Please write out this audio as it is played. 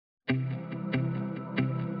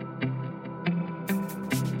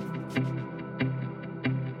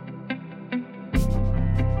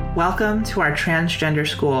Welcome to our Transgender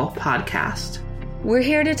School podcast. We're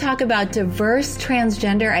here to talk about diverse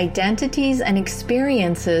transgender identities and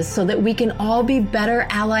experiences so that we can all be better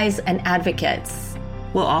allies and advocates.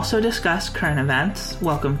 We'll also discuss current events,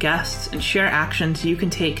 welcome guests, and share actions you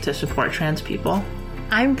can take to support trans people.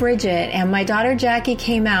 I'm Bridget, and my daughter Jackie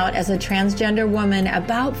came out as a transgender woman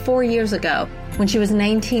about 4 years ago when she was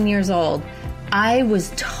 19 years old. I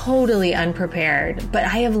was totally unprepared, but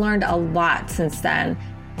I have learned a lot since then.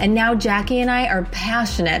 And now Jackie and I are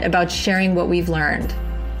passionate about sharing what we've learned.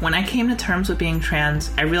 When I came to terms with being trans,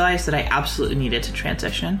 I realized that I absolutely needed to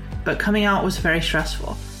transition, but coming out was very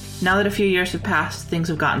stressful. Now that a few years have passed, things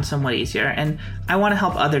have gotten somewhat easier, and I want to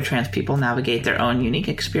help other trans people navigate their own unique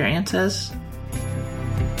experiences.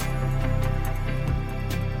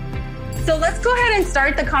 So let's go ahead and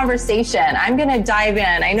start the conversation. I'm going to dive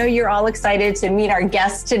in. I know you're all excited to meet our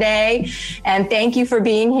guest today, and thank you for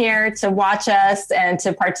being here to watch us and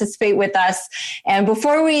to participate with us. And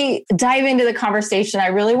before we dive into the conversation, I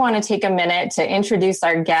really want to take a minute to introduce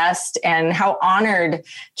our guest and how honored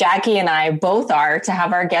Jackie and I both are to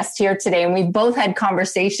have our guest here today. And we've both had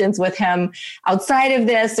conversations with him outside of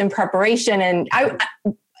this in preparation. And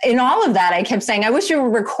in all of that, I kept saying, I wish you were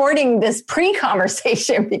recording this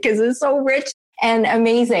pre-conversation because it's so rich and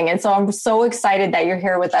amazing. And so I'm so excited that you're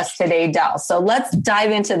here with us today, Del. So let's dive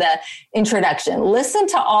into the introduction. Listen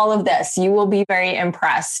to all of this. You will be very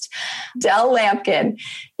impressed. Del Lampkin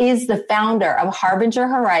is the founder of Harbinger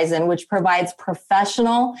Horizon, which provides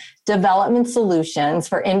professional development solutions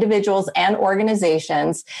for individuals and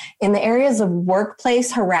organizations in the areas of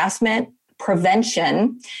workplace harassment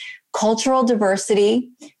prevention, cultural diversity,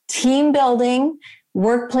 team building,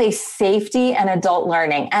 workplace safety, and adult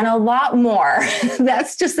learning, and a lot more.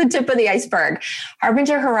 That's just the tip of the iceberg.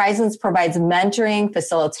 Harbinger Horizons provides mentoring,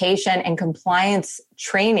 facilitation, and compliance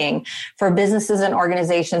training for businesses and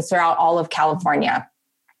organizations throughout all of California.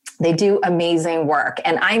 They do amazing work.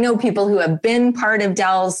 And I know people who have been part of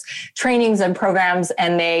Del's trainings and programs,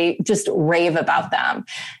 and they just rave about them.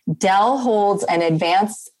 Del holds an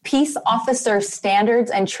advanced Peace Officer Standards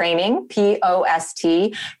and Training,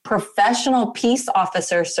 POST, Professional Peace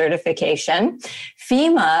Officer Certification,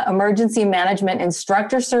 FEMA Emergency Management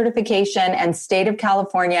Instructor Certification, and State of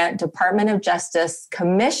California Department of Justice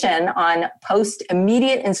Commission on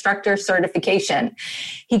Post-Immediate Instructor Certification.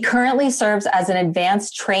 He currently serves as an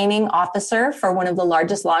advanced training officer for one of the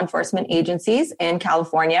largest law enforcement agencies in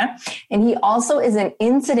California. And he also is an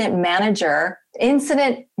incident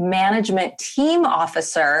management team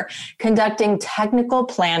officer conducting technical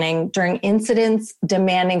planning during incidents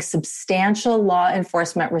demanding substantial law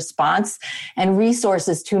enforcement response and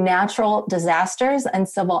resources to natural disasters and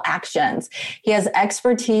civil actions. He has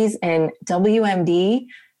expertise in WMD,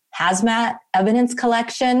 hazmat, evidence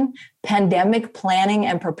collection, pandemic planning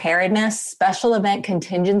and preparedness, special event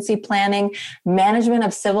contingency planning, management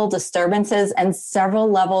of civil disturbances, and several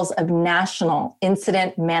levels of national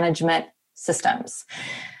incident management systems.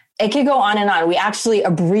 It could go on and on. We actually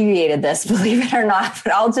abbreviated this, believe it or not,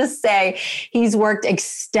 but I'll just say he's worked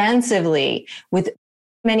extensively with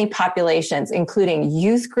many populations, including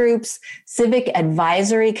youth groups, civic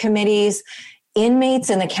advisory committees, inmates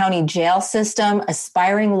in the county jail system,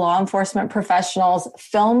 aspiring law enforcement professionals,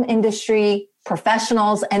 film industry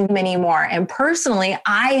professionals, and many more. And personally,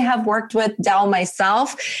 I have worked with Del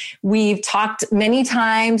myself. We've talked many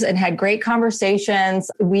times and had great conversations.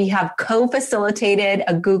 We have co-facilitated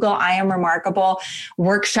a Google I Am Remarkable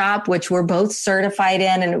workshop, which we're both certified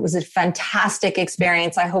in, and it was a fantastic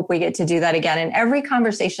experience. I hope we get to do that again. In every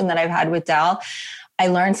conversation that I've had with Del, I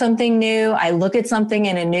learn something new. I look at something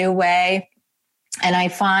in a new way. And I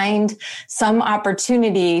find some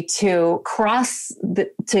opportunity to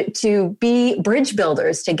to be bridge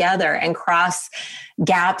builders together and cross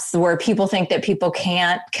gaps where people think that people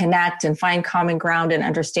can't connect and find common ground and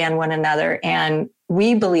understand one another. And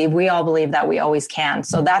we all believe that we always can.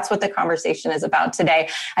 So that's what the conversation is about today.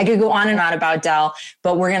 I could go on and on about Del,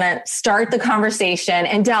 but we're going to start the conversation.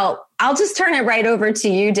 And Del, I'll just turn it right over to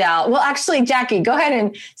you, Del. Well, actually, Jackie, go ahead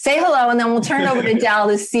and say hello, and then we'll turn it over to Del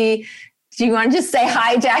to see. Do you want to just say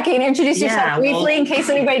hi, Jackie, and introduce yourself briefly in case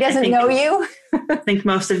anybody doesn't know you? I think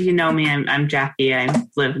most of you know me. I'm Jackie. I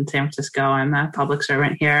live in San Francisco. I'm a public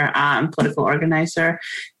servant here. I'm a political organizer.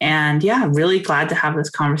 And really glad to have this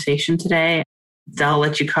conversation today. I'll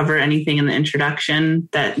let you cover anything in the introduction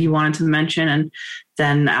that you wanted to mention. And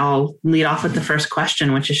then I'll lead off with the first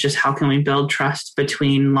question, which is just how can we build trust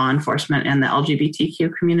between law enforcement and the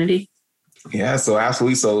LGBTQ community? Yeah, so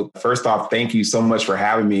absolutely. So first off, thank you so much for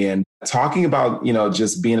having me. And talking about,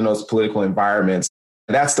 just being in those political environments,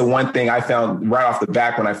 that's the one thing I found right off the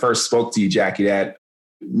bat when I first spoke to you, Jackie, that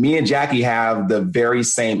me and Jackie have the very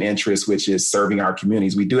same interest, which is serving our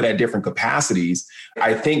communities. We do it at different capacities.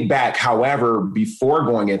 I think back, however, before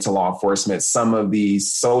going into law enforcement, some of the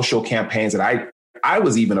social campaigns that I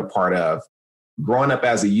was even a part of, growing up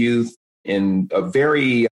as a youth in a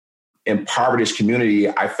very impoverished community,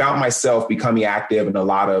 I found myself becoming active in a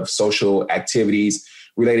lot of social activities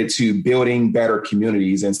related to building better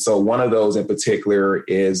communities. And so one of those in particular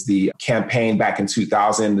is the campaign back in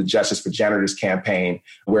 2000, the Justice for Janitors campaign,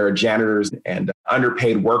 where janitors and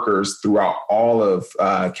underpaid workers throughout all of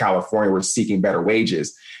California were seeking better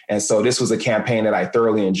wages. And so this was a campaign that I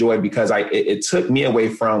thoroughly enjoyed because it took me away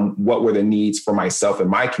from what were the needs for myself and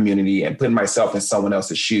my community and putting myself in someone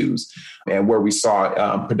else's shoes. And where we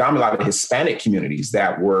saw predominantly a lot of Hispanic communities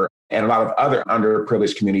that were, and a lot of other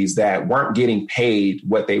underprivileged communities that weren't getting paid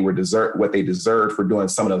what they deserved for doing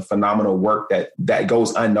some of the phenomenal work that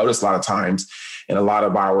goes unnoticed a lot of times in a lot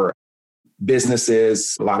of our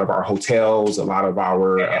businesses, a lot of our hotels, a lot of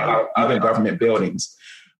our even government buildings.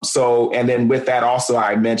 So, and then with that also,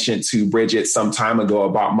 I mentioned to Bridget some time ago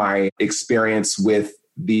about my experience with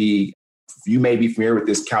you may be familiar with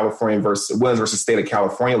this Williams versus State of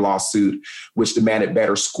California lawsuit, which demanded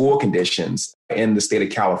better school conditions in the state of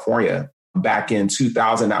California. Back in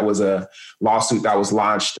 2000, that was a lawsuit that was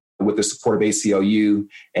launched with the support of ACLU,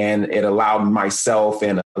 and it allowed myself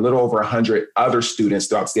and a little over 100 other students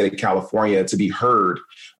throughout the state of California to be heard,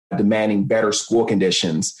 demanding better school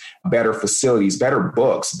conditions, better facilities, better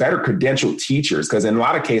books, better credentialed teachers. Because in a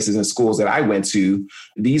lot of cases in schools that I went to,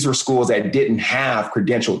 these were schools that didn't have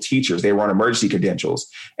credentialed teachers. They were on emergency credentials.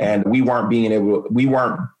 And we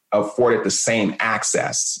weren't afforded the same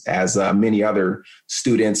access as many other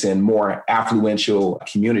students in more affluential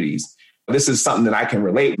communities. This is something that I can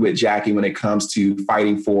relate with Jackie when it comes to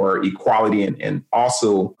fighting for equality and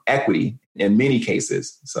also equity in many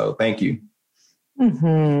cases. So thank you.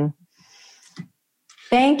 Mm-hmm.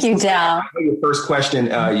 Thank you, Del. Your first question,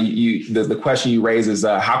 the question you raise is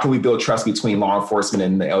how can we build trust between law enforcement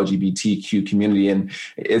and the LGBTQ community? And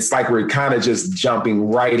it's like we're kind of just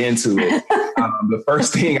jumping right into it. The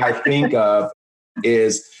first thing I think of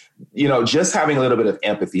is, just having a little bit of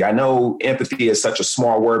empathy. I know empathy is such a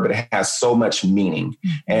small word, but it has so much meaning.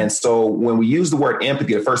 Mm-hmm. And so when we use the word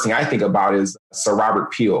empathy, the first thing I think about is Sir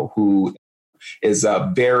Robert Peel, who is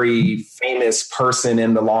a very famous person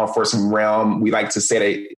in the law enforcement realm. We like to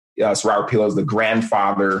say that Sir Robert Peel is the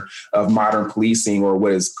grandfather of modern policing, or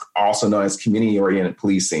what is also known as community-oriented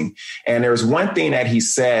policing. And there's one thing that he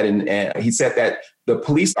said, and he said that the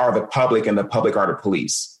police are the public and the public are the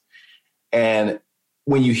police. And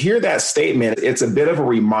when you hear that statement, it's a bit of a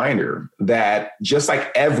reminder that just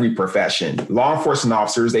like every profession, law enforcement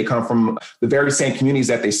officers, they come from the very same communities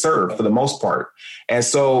that they serve for the most part. And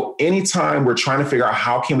so anytime we're trying to figure out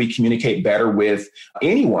how can we communicate better with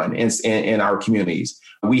anyone in our communities,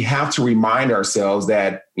 we have to remind ourselves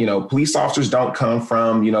that, police officers don't come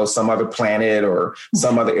from, some other planet or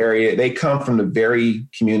some other area. They come from the very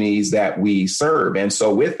communities that we serve. And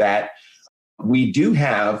so with that, we do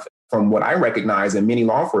have, from what I recognize in many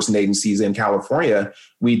law enforcement agencies in California,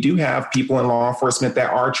 we do have people in law enforcement that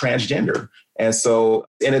are transgender. And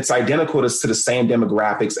it's identical to the same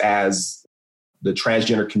demographics as the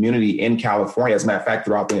transgender community in California, as a matter of fact,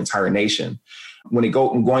 throughout the entire nation.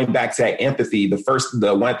 Going back to that empathy, the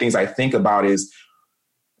one of the things I think about is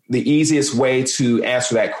the easiest way to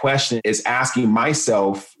answer that question is asking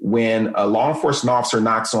myself, when a law enforcement officer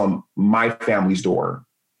knocks on my family's door,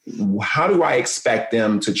 how do I expect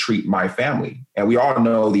them to treat my family? And we all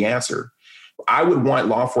know the answer. I would want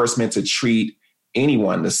law enforcement to treat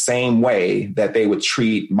anyone the same way that they would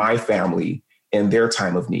treat my family in their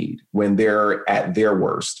time of need, when they're at their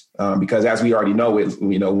worst. Because as we already know,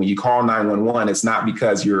 when you call 911, it's not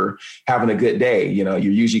because you're having a good day. You're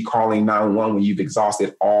usually calling 911 when you've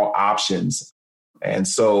exhausted all options. And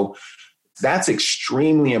so that's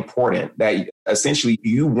extremely important, that essentially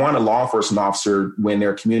you want a law enforcement officer, when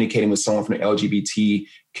they're communicating with someone from the LGBT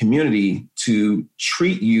community, to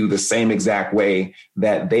treat you the same exact way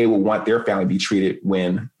that they will want their family to be treated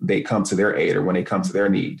when they come to their aid or when they come to their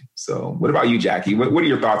need. So what about you, Jackie? What are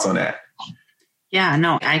your thoughts on that? Yeah,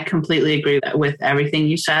 no, I completely agree with everything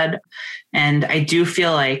you said. And I do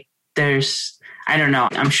feel like I don't know,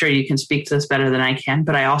 I'm sure you can speak to this better than I can,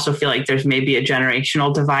 but I also feel like there's maybe a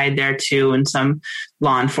generational divide there too in some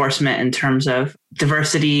law enforcement in terms of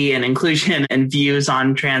diversity and inclusion and views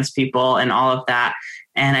on trans people and all of that.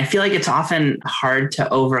 And I feel like it's often hard to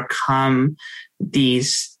overcome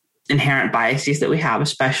these inherent biases that we have,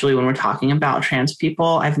 especially when we're talking about trans people.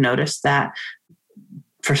 I've noticed that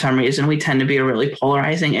for some reason, we tend to be a really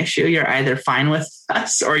polarizing issue. You're either fine with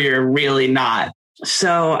us or you're really not.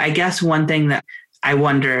 So I guess one thing that I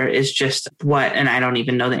wonder is just what, and I don't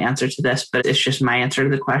even know the answer to this, but it's just my answer to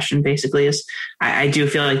the question basically is I do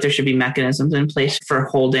feel like there should be mechanisms in place for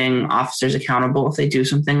holding officers accountable if they do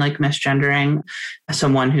something like misgendering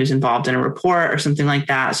someone who's involved in a report or something like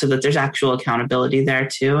that, so that there's actual accountability there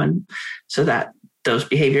too. And so that those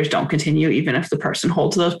behaviors don't continue, even if the person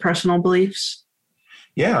holds those personal beliefs.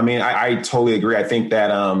 Yeah, I mean, I totally agree. I think that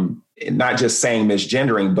not just saying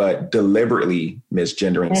misgendering, but deliberately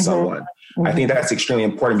misgendering someone. I think that's extremely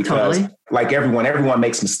important because like everyone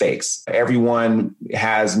makes mistakes. Everyone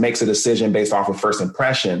makes a decision based off of first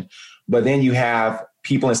impression, but then you have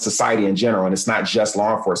people in society in general, and it's not just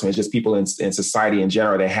law enforcement, it's just people in society in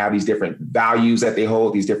general that have these different values that they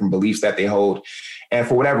hold, these different beliefs that they hold. And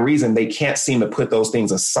for whatever reason, they can't seem to put those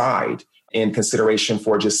things aside in consideration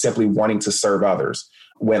for just simply wanting to serve others.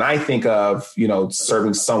 When I think of,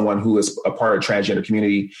 serving someone who is a part of the transgender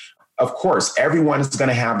community, of course, everyone is going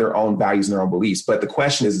to have their own values and their own beliefs. But the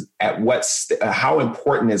question is, how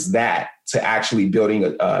important is that to actually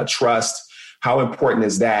building a trust? How important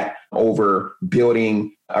is that over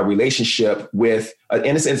building a relationship with, and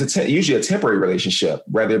it's usually a temporary relationship,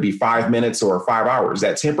 whether it be 5 minutes or 5 hours,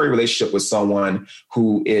 that temporary relationship with someone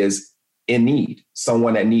who is in need,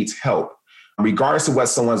 someone that needs help. Regardless of what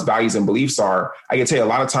someone's values and beliefs are, I can tell you a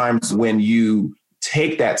lot of times when you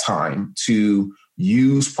take that time to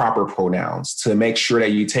use proper pronouns, to make sure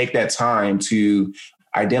that you take that time to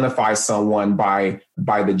identify someone by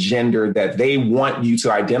the gender that they want you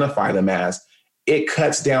to identify them as, it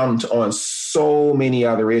cuts down on so many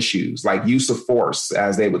other issues like use of force,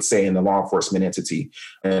 as they would say in the law enforcement entity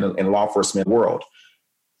and in the law enforcement world.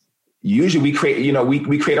 Usually we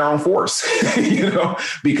create our own force,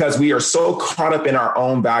 because we are so caught up in our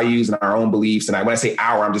own values and our own beliefs. And when I say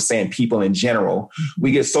I'm just saying people in general,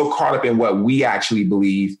 we get so caught up in what we actually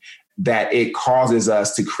believe that it causes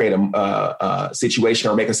us to create a situation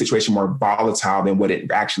or make a situation more volatile than what it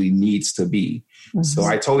actually needs to be. Mm-hmm. So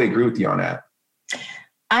I totally agree with you on that.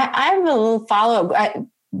 I have a little follow-up.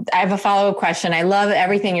 I have a follow-up question. I love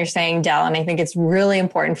everything you're saying, Del, and I think it's really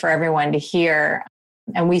important for everyone to hear.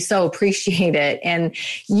 And we so appreciate it. And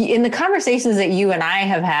in the conversations that you and I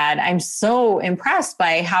have had, I'm so impressed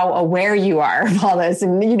by how aware you are of all this.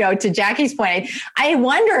 And, to Jackie's point, I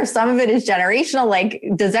wonder if some of it is generational. Like,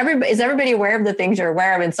 is everybody aware of the things you're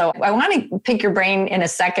aware of? And so I want to pick your brain in a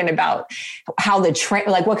second about how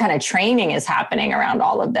what kind of training is happening around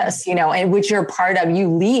all of this, and which you're part of, you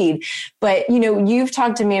lead. But, you've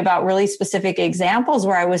talked to me about really specific examples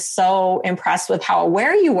where I was so impressed with how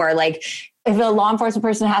aware you were. Like, if a law enforcement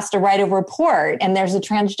person has to write a report and there's a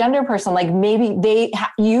transgender person, like maybe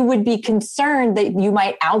you would be concerned that you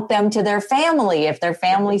might out them to their family if their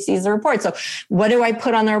family sees the report. So what do I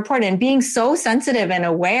put on the report? And being so sensitive and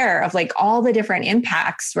aware of like all the different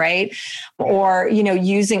impacts, right? Or,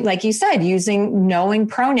 using, like you said, knowing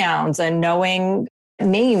pronouns and knowing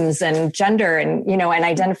names and gender and, and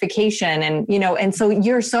identification and so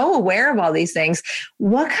you're so aware of all these things.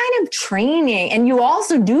 What kind of training, and you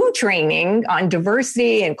also do training on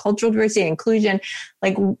diversity and cultural diversity and inclusion.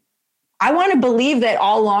 Like, I want to believe that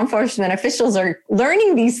all law enforcement officials are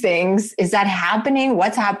learning these things. Is that happening?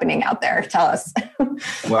 What's happening out there? Tell us.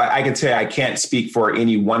 Well, I can tell you, I can't speak for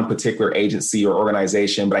any one particular agency or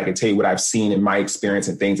organization, but I can tell you what I've seen in my experience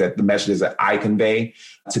and things that the messages that I convey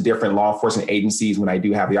to different law enforcement agencies when I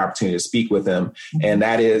do have the opportunity to speak with them. Mm-hmm. And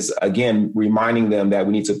that is, again, reminding them that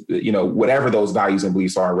we need to, whatever those values and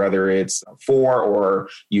beliefs are, whether it's or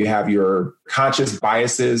you have your conscious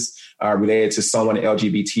biases related to someone in the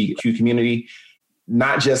LGBTQ community,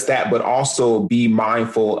 not just that, but also be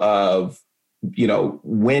mindful of,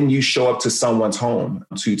 when you show up to someone's home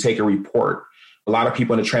to take a report. A lot of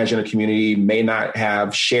people in the transgender community may not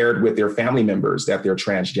have shared with their family members that they're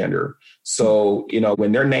transgender. So,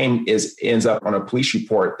 when their name ends up on a police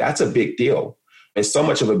report, that's a big deal. It's so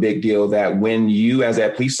much of a big deal that when you as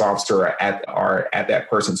that police officer are at that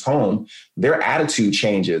person's home, their attitude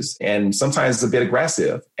changes. And sometimes it's a bit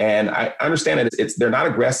aggressive. And I understand that they're not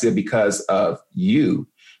aggressive because of you.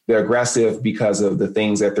 They're aggressive because of the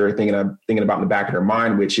things that they're thinking about in the back of their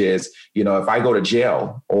mind, which is, if I go to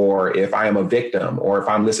jail or if I am a victim or if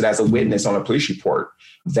I'm listed as a witness on a police report,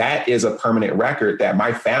 that is a permanent record that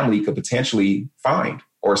my family could potentially find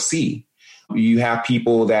or see. You have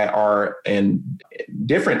people that are in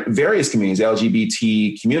various communities,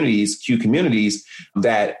 LGBT communities, Q communities,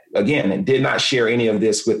 that, again, did not share any of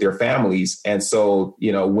this with their families. And so,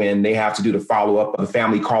 when they have to do the follow-up of the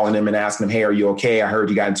family calling them and asking them, hey, are you okay? I heard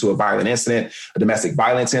you got into a violent incident, a domestic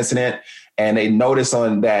violence incident. And they notice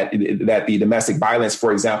on that the domestic violence,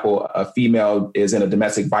 for example, a female is in a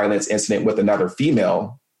domestic violence incident with another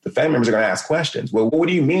female. The family members are going to ask questions. Well, what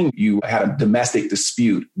do you mean you had a domestic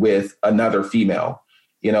dispute with another female?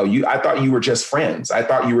 I thought you were just friends. I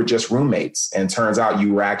thought you were just roommates. And turns out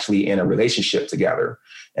you were actually in a relationship together.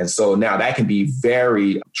 And so now that can be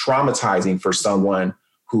very traumatizing for someone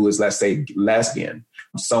who is, let's say, lesbian,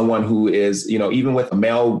 someone who is, even with a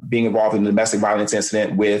male being involved in a domestic violence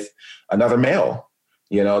incident with another male.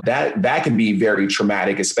 That can be very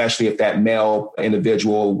traumatic, especially if that male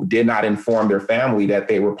individual did not inform their family that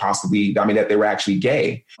they were that they were actually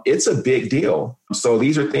gay. It's a big deal. So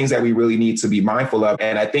these are things that we really need to be mindful of.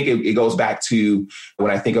 And I think it goes back to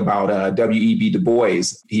when I think about W.E.B. Du Bois.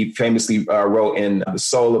 He famously wrote in The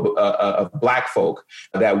Soul of Black Folk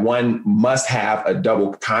that one must have a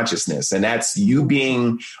double consciousness. And that's you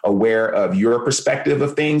being aware of your perspective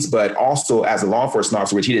of things, but also as a law enforcement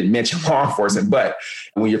officer, which he didn't mention law enforcement, but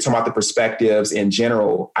when you're talking about the perspectives in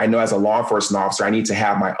general, I know as a law enforcement officer, I need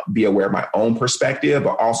to be aware of my own perspective,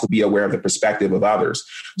 but also be aware of the perspective of others.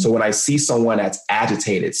 So when I see someone that's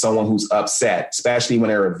agitated, someone who's upset, especially when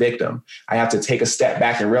they're a victim, I have to take a step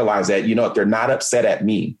back and realize that, they're not upset at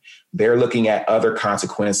me. They're looking at other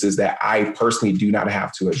consequences that I personally do not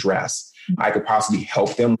have to address. I could possibly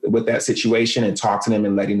help them with that situation and talk to them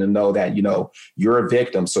and letting them know that, you're a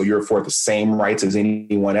victim. So you're afforded the same rights as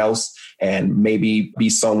anyone else, and maybe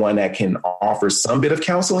be someone that can offer some bit of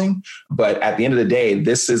counseling. But at the end of the day,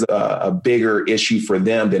 this is a bigger issue for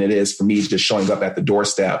them than it is for me just showing up at the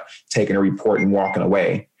doorstep, taking a report and walking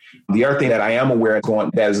away. The other thing that I am aware of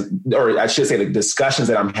the discussions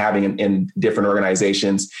that I'm having in different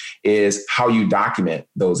organizations is how you document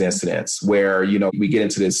those incidents where, we get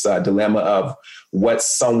into this dilemma of what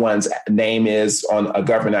someone's name is on a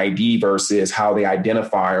government ID versus how they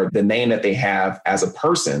identify or the name that they have as a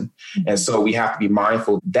person. And so we have to be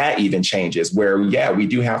mindful that even changes where, we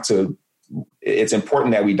do have to. It's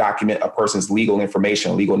important that we document a person's legal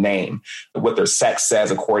information, legal name, what their sex says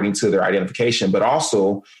according to their identification. But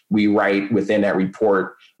also we write within that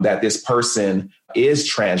report that this person is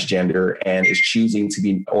transgender and is choosing to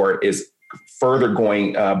be, or is further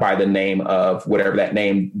going by the name of whatever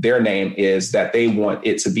their name is that they want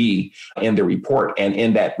it to be in the report. And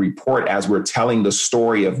in that report, as we're telling the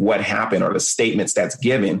story of what happened or the statements that's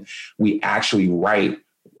given, we actually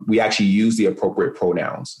use the appropriate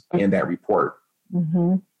pronouns in that report.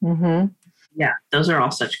 Mm-hmm. Mm-hmm. Yeah, those are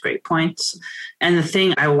all such great points. And the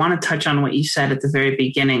thing I want to touch on what you said at the very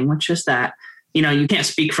beginning, which is that, you can't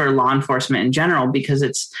speak for law enforcement in general because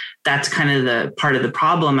that's kind of the part of the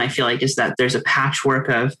problem, I feel like, is that there's a patchwork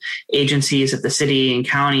of agencies at the city and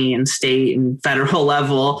county and state and federal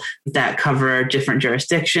level that cover different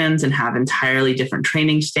jurisdictions and have entirely different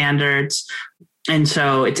training standards. And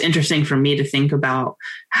so it's interesting for me to think about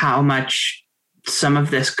how much some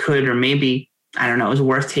of this could, or maybe, I don't know, is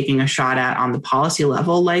worth taking a shot at on the policy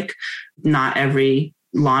level. Like, not every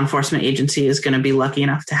law enforcement agency is going to be lucky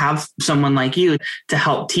enough to have someone like you to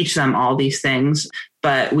help teach them all these things,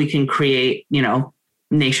 but we can create,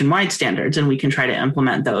 nationwide standards and we can try to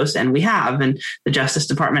implement those. And we have, and the Justice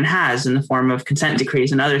Department has, in the form of consent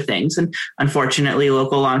decrees and other things. And unfortunately,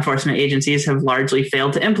 local law enforcement agencies have largely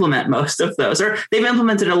failed to implement most of those, or they've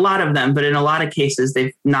implemented a lot of them, but in a lot of cases,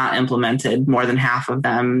 they've not implemented more than half of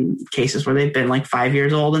them, cases where they've been like 5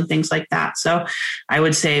 years old and things like that. So I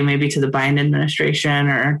would say maybe to the Biden administration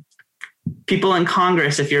or people in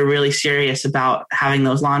Congress, if you're really serious about having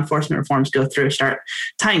those law enforcement reforms go through, start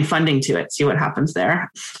tying funding to it, see what happens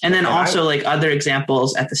there. And then also like other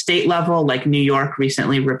examples at the state level, like New York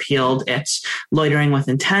recently repealed its loitering with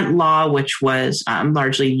intent law, which was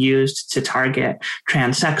largely used to target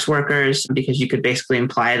trans sex workers, because you could basically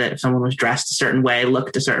imply that if someone was dressed a certain way,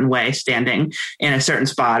 looked a certain way, standing in a certain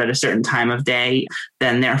spot at a certain time of day,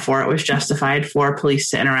 then therefore it was justified for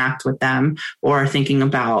police to interact with them. Or thinking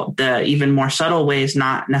about the even more subtle ways,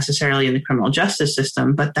 not necessarily in the criminal justice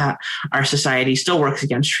system, but that our society still works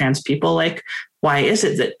against trans people. Like, why is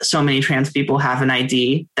it that so many trans people have an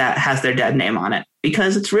ID that has their dead name on it?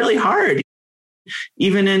 Because it's really hard.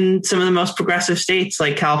 Even in some of the most progressive states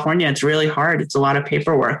like California, it's really hard. It's a lot of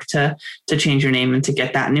paperwork to change your name and to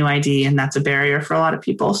get that new ID. And that's a barrier for a lot of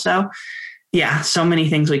people. So yeah, so many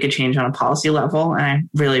things we could change on a policy level. And I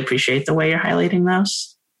really appreciate the way you're highlighting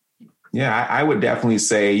those. Yeah, I would definitely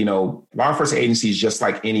say, law enforcement agencies, just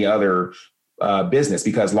like any other business,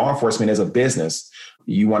 because law enforcement is a business.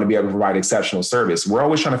 You want to be able to provide exceptional service. We're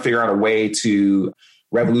always trying to figure out a way to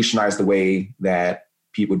revolutionize the way that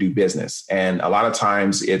people do business. And a lot of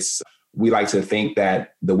times we like to think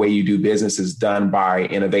that the way you do business is done by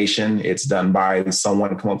innovation. It's done by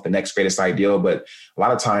someone coming up with the next greatest ideal. But a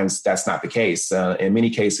lot of times that's not the case. In many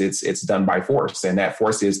cases, it's done by force. And that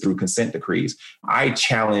force is through consent decrees. I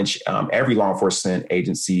challenge every law enforcement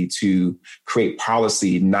agency to create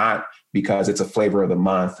policy, not because it's a flavor of the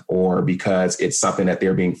month or because it's something that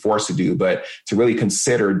they're being forced to do, but to really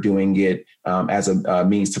consider doing it as a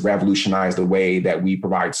means to revolutionize the way that we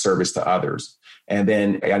provide service to others. And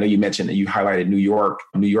then I know you mentioned that you highlighted New York.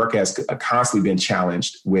 New York has constantly been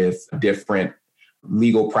challenged with different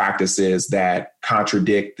legal practices that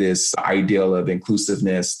contradict this ideal of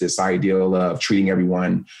inclusiveness, this ideal of treating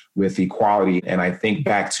everyone with equality. And I think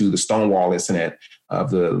back to the Stonewall incident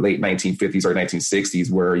of the late 1950s or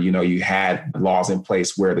 1960s, where, you had laws in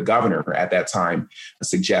place where the governor at that time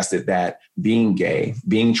suggested that being gay,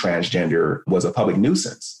 being transgender was a public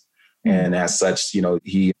nuisance. And as such,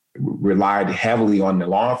 he relied heavily on the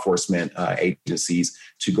law enforcement agencies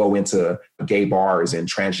to go into gay bars and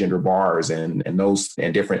transgender bars and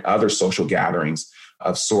different other social gatherings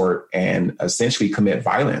of sort, and essentially commit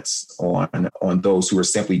violence on those who are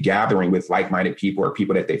simply gathering with like-minded people or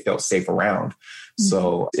people that they felt safe around.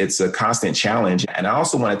 So it's a constant challenge. And I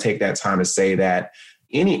also want to take that time to say that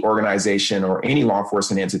any organization or any law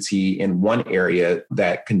enforcement entity in one area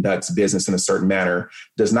that conducts business in a certain manner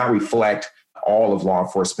does not reflect all of law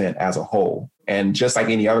enforcement as a whole. And just like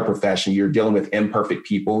any other profession, you're dealing with imperfect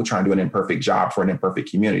people trying to do an imperfect job for an imperfect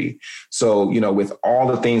community. So, with all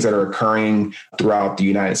the things that are occurring throughout the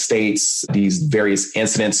United States, these various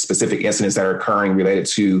incidents, specific incidents that are occurring related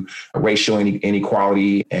to racial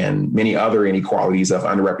inequality and many other inequalities of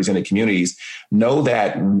underrepresented communities, know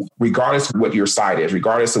that regardless of what your side is,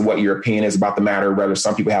 regardless of what your opinion is about the matter, whether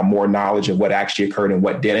some people have more knowledge of what actually occurred and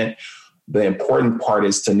what didn't, the important part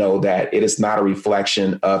is to know that it is not a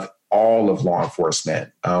reflection of all of law enforcement.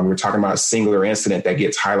 We're talking about a singular incident that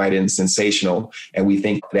gets highlighted and sensational, and we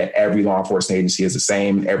think that every law enforcement agency is the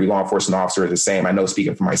same. Every law enforcement officer is the same. I know,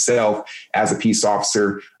 speaking for myself as a peace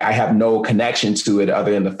officer, I have no connection to it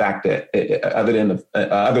other than the fact that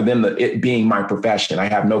it being my profession. I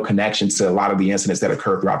have no connection to a lot of the incidents that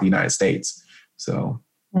occur throughout the United States. So.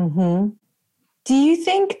 Mm-hmm. Do you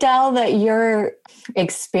think, Del, that your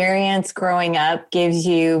experience growing up gives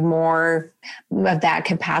you more of that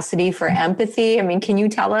capacity for empathy? I mean, can you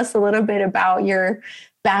tell us a little bit about your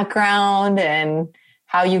background and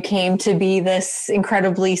how you came to be this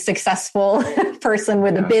incredibly successful person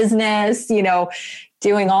with a business,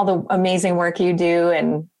 doing all the amazing work you do?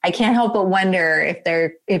 And I can't help but wonder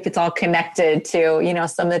if it's all connected to,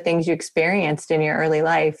 some of the things you experienced in your early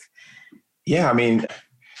life. Yeah, I mean,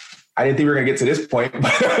 I didn't think we were going to get to this point, but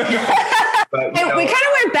we kind of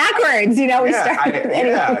went backwards,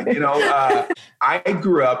 I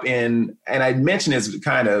grew up in, and I mentioned this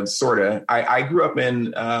kind of, sort of, I grew up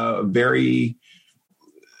in very,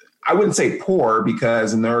 I wouldn't say poor,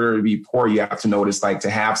 because in order to be poor, you have to know what it's like to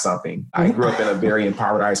have something. I grew up in a very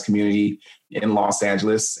impoverished community in Los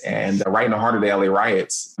Angeles, and right in the heart of the LA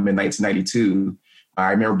riots in 1992.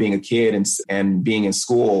 I remember being a kid and being in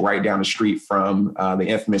school right down the street from the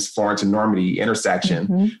infamous Florence and Normandy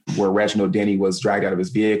intersection, where Reginald Denny was dragged out of his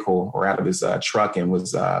vehicle or out of his truck and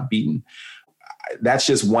was beaten. That's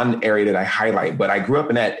just one area that I highlight. But I grew up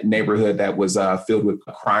in that neighborhood that was filled with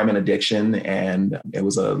crime and addiction, and it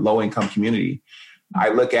was a low-income community. I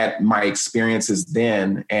look at my experiences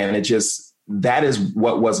then, and that is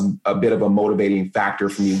what was a bit of a motivating factor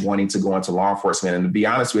for me wanting to go into law enforcement. And to be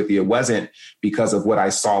honest with you, it wasn't because of what I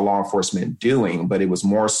saw law enforcement doing, but it was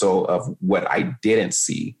more so of what I didn't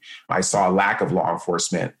see. I saw a lack of law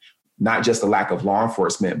enforcement, not just a lack of law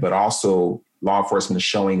enforcement, but also law enforcement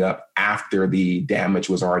showing up after the damage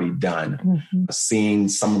was already done. Seeing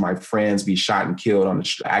some of my friends be shot and killed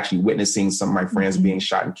actually witnessing some of my friends being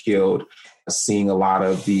shot and killed, seeing a lot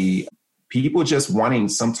of the people just wanting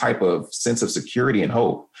some type of sense of security and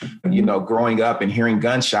hope. Growing up and hearing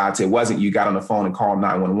gunshots, it wasn't you got on the phone and called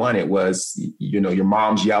 911. It was, your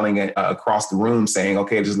mom's yelling across the room saying,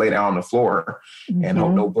 okay, just lay down on the floor and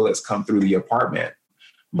hope no bullets come through the apartment.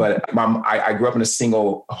 But I grew up in a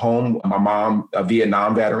single home. My mom, a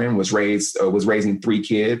Vietnam veteran, was raising 3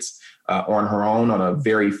 kids on her own on a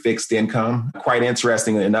very fixed income. Quite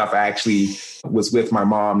interesting enough, I actually was with my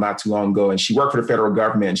mom not too long ago, and she worked for the federal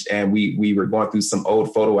government, and we were going through some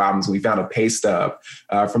old photo albums, and we found a pay stub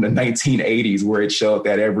from the 1980s where it showed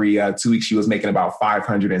that every 2 weeks she was making about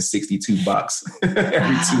 $562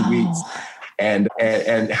 every 2 weeks.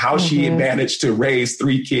 And how she managed to raise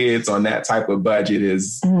 3 kids on that type of budget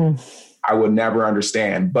is, I would never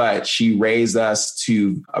understand. But she raised us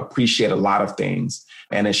to appreciate a lot of things.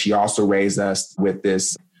 And then she also raised us with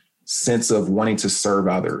this sense of wanting to serve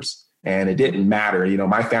others. And it didn't matter. You know,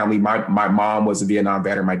 my family, my mom was a Vietnam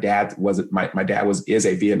veteran. My dad is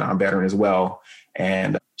a Vietnam veteran as well.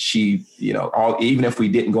 And she, you know, even if we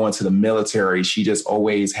didn't go into the military, she just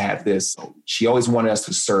always had this, she always wanted us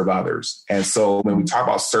to serve others. And so when we talk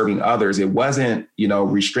about serving others, it wasn't, you know,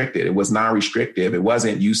 restricted. It was non-restrictive. It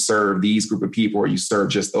wasn't you serve these group of people or you serve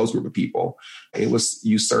just those group of people. It was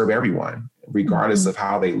you serve everyone, regardless of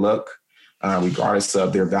how they look, regardless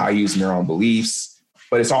of their values and their own beliefs.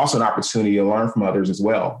 But it's also an opportunity to learn from others as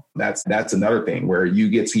well. That's another thing where you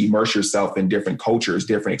get to immerse yourself in different cultures,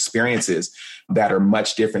 different experiences that are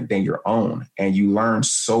much different than your own. And you learn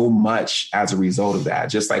so much as a result of that.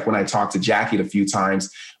 Just like when I talked to Jackie a few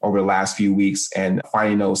times over the last few weeks and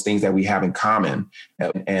finding those things that we have in common.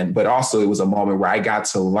 But also it was a moment where I got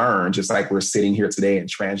to learn, just like we're sitting here today in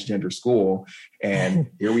transgender school. And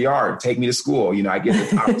here we are, take me to school. You know, I get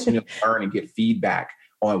the opportunity to learn and get feedback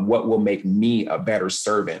on what will make me a better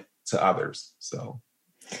servant to others. So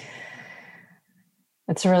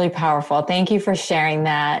it's really powerful. Thank you for sharing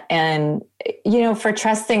that. And, you know, for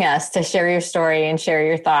trusting us to share your story and share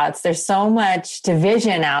your thoughts. There's so much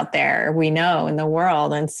division out there, we know, in the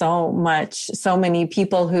world, and so many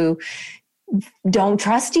people who don't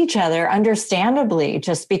trust each other, understandably,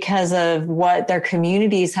 just because of what their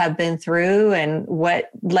communities have been through and what,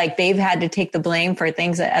 like, they've had to take the blame for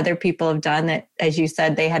things that other people have done that, as you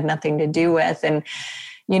said, they had nothing to do with. And,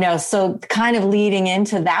 you know, so kind of leading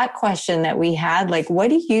into that question that we had, like, what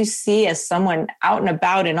do you see as someone out and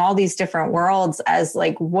about in all these different worlds as,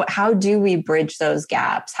 like, how do we bridge those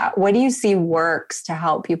gaps? What do you see works to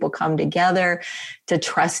help people come together, to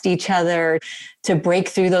trust each other, to break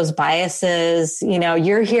through those biases? You know,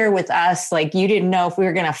 you're here with us, like, you didn't know if we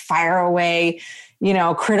were going to fire away, you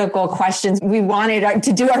know, critical questions. We wanted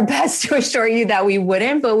to do our best to assure you that we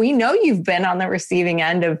wouldn't, but we know you've been on the receiving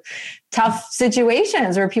end of tough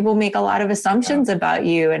situations where people make a lot of assumptions about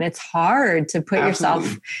you. And it's hard to put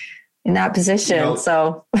yourself in that position. You know,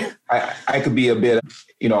 so I could be a bit,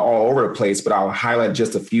 you know, all over the place, but I'll highlight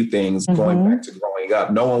just a few things going back to growing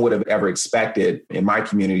up. No one would have ever expected in my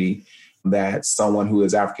community that someone who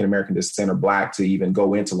is African-American descent or Black to even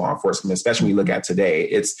go into law enforcement, especially when you look at today.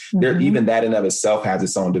 It's there, even that in of itself has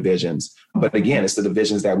its own divisions. But again, it's the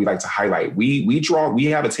divisions that we like to highlight. We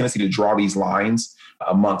have a tendency to draw these lines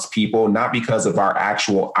amongst people, not because of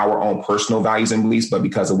our own personal values and beliefs, but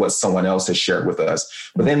because of what someone else has shared with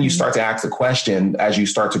us. But then you start to ask the question, as you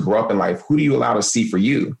start to grow up in life, who do you allow to see for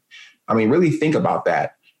you? I mean, really think about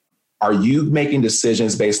that. Are you making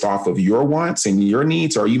decisions based off of your wants and your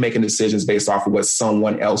needs? Or are you making decisions based off of what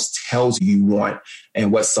someone else tells you want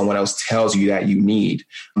and what someone else tells you that you need?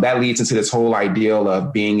 That leads into this whole ideal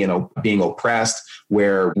of being oppressed,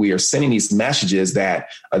 where we are sending these messages that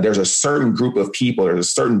there's a certain group of people, there's a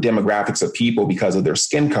certain demographics of people because of their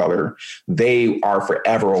skin color. They are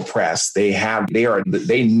forever oppressed. They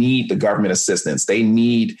need the government assistance. They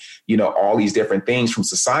need, you know, all these different things from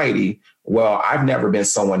society. Well, I've never been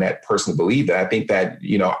someone that personally believed that. I think that,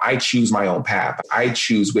 you know, I choose my own path. I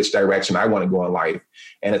choose which direction I want to go in life.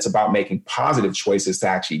 And it's about making positive choices to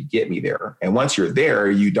actually get me there. And once you're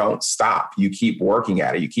there, you don't stop. You keep working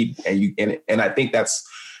at it. And I think that's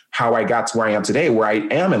how I got to where I am today, where I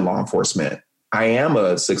am in law enforcement. I am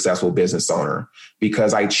a successful business owner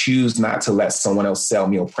because I choose not to let someone else sell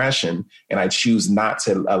me oppression. And I choose not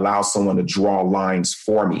to allow someone to draw lines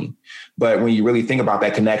for me. But when you really think about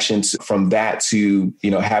that connection from that to,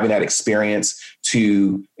 you know, having that experience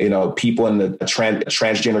to, you know, people in the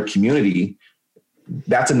transgender community,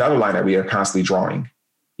 that's another line that we are constantly drawing,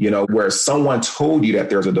 you know, where someone told you that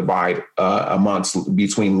there's a divide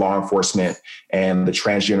between law enforcement and the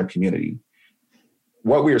transgender community.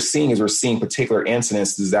 What we're seeing particular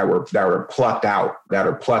incidences that are plucked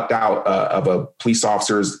out of a police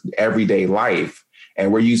officer's everyday life.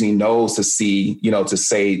 And we're using those to see, you know,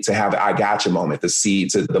 to have the I gotcha moment,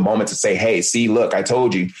 the moment to say, hey, see, look, I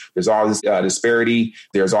told you there's all this disparity.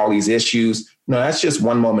 There's all these issues. No, that's just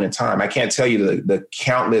one moment in time. I can't tell you the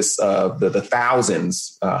countless the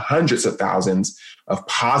thousands, hundreds of thousands of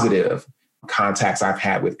positive contacts I've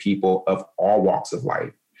had with people of all walks of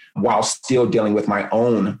life, while still dealing with my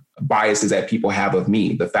own biases that people have of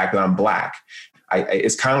me, the fact that I'm Black.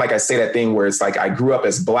 It's kind of like I say that thing where it's like I grew up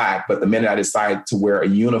as Black, but the minute I decided to wear a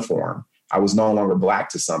uniform, I was no longer Black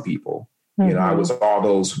to some people. You know, I was all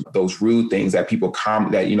those rude things that people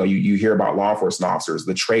that, you know, you hear about law enforcement officers,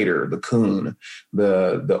 the traitor, the coon,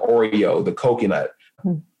 the Oreo, the coconut,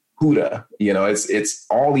 Huda. You know, it's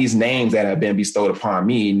all these names that have been bestowed upon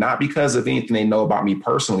me, not because of anything they know about me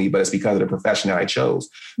personally, but it's because of the profession that I chose.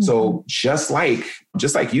 So just like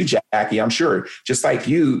you, Jackie, I'm sure, just like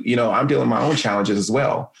you know, I'm dealing with my own challenges as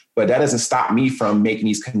well. But that doesn't stop me from making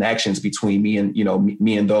these connections between me and, you know,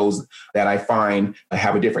 me and those that I find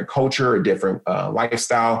have a different culture, a different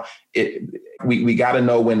lifestyle. We got to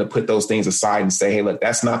know when to put those things aside and say, hey, look,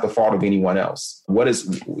 that's not the fault of anyone else. What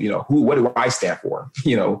do I stand for?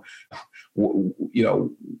 You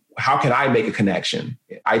know, how can I make a connection?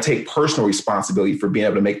 I take personal responsibility for being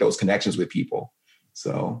able to make those connections with people.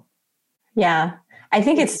 So, yeah, I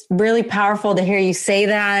think it's really powerful to hear you say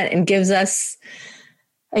that, and gives us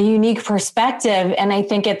a unique perspective. And I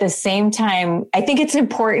think at the same time, I think it's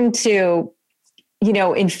important to, you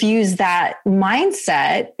know, infuse that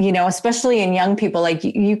mindset, you know, especially in young people. Like,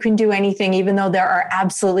 you can do anything, even though there are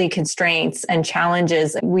absolutely constraints and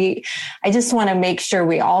challenges. I just want to make sure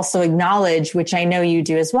we also acknowledge, which I know you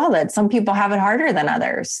do as well, that some people have it harder than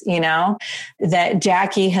others, you know, that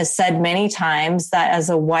Jackie has said many times that as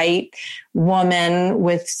a white woman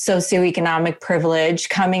with socioeconomic privilege,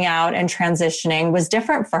 coming out and transitioning was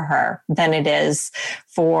different for her than it is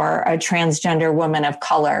for a transgender woman of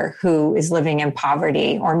color who is living in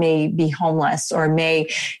poverty or may be homeless or may,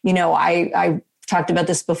 you know, I talked about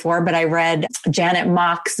this before, but I read Janet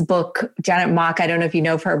Mock's book. Janet Mock, I don't know if you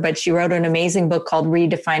know of her, but she wrote an amazing book called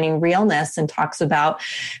Redefining Realness, and talks about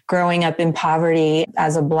growing up in poverty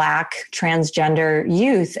as a Black transgender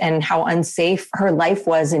youth and how unsafe her life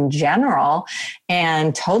was in general,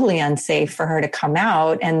 and totally unsafe for her to come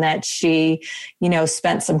out. And that she, you know,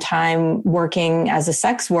 spent some time working as a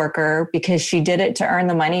sex worker because she did it to earn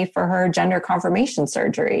the money for her gender confirmation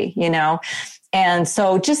surgery, you know. And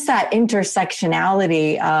so just that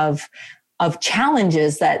intersectionality of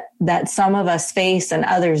challenges that some of us face and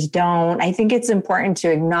others don't, I think it's important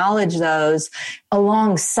to acknowledge those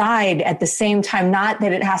alongside at the same time, not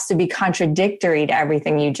that it has to be contradictory to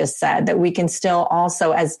everything you just said, that we can still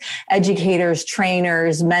also, as educators,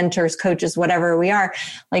 trainers, mentors, coaches, whatever we are,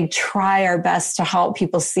 like, try our best to help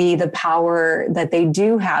people see the power that they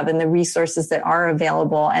do have and the resources that are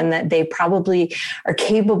available, and that they probably are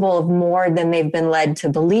capable of more than they've been led to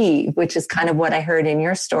believe, which is kind of what I heard in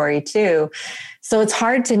your story too. So it's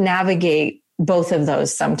hard to navigate both of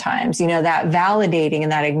those sometimes, you know, that validating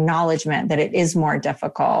and that acknowledgement that it is more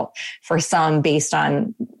difficult for some based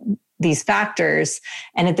on these factors.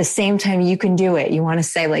 And at the same time, you can do it. You want to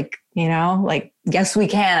say, like, you know, like, yes, we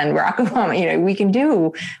can, Barack Obama, you know, we can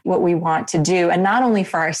do what we want to do. And not only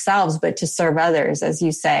for ourselves, but to serve others, as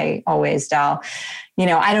you say always, Del. You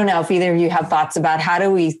know, I don't know if either of you have thoughts about how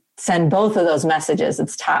do we send both of those messages.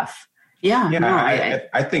 It's tough. Yeah, no,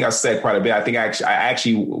 I think I said quite a bit. I think I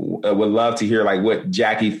actually would love to hear like what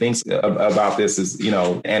Jackie thinks about this is, you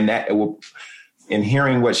know, and that in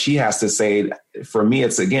hearing what she has to say, for me,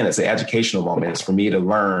 it's an educational moment. It's for me to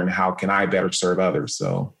learn how can I better serve others.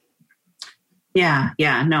 So. Yeah,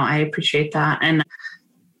 no, I appreciate that. And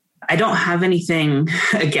I don't have anything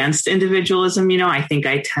against individualism. You know, I think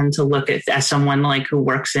I tend to look at, as someone like who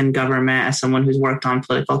works in government, as someone who's worked on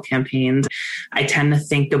political campaigns, I tend to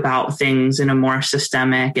think about things in a more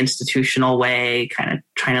systemic, institutional way, kind of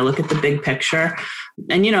trying to look at the big picture.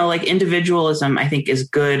 And, you know, like, individualism, I think, is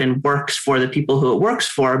good and works for the people who it works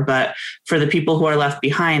for. But for the people who are left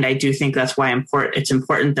behind, I do think that's why it's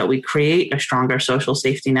important that we create a stronger social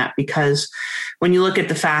safety net, because when you look at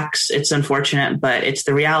the facts, it's unfortunate, but it's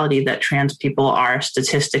the reality that trans people are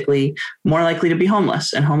statistically more likely to be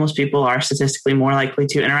homeless, and homeless people are statistically more likely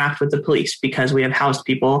to interact with the police, because we have housed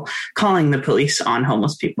people calling the police on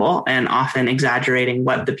homeless people and often exaggerating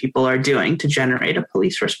what the people are doing to generate a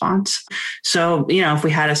police response. So, you know, if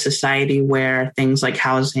we had a society where things like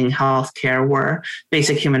housing, healthcare were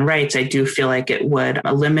basic human rights, I do feel like it would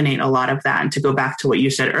eliminate a lot of that. And to go back to what you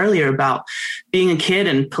said earlier about being a kid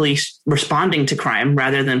and police responding to crime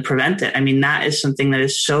rather than prevent it. I mean, that is something that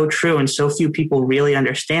is so true, and so few people really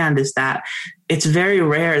understand, is that it's very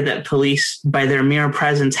rare that police, by their mere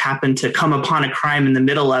presence, happen to come upon a crime in the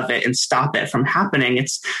middle of it and stop it from happening.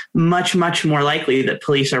 It's much, much more likely that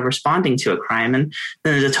police are responding to a crime. And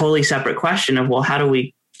then there's a totally separate question of, well, how do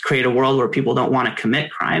we create a world where people don't want to commit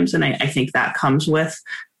crimes? And I think that comes with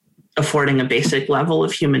affording a basic level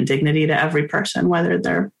of human dignity to every person, whether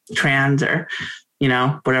they're trans or, you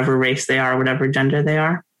know, whatever race they are, whatever gender they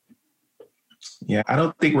are. Yeah, I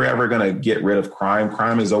don't think we're ever going to get rid of crime.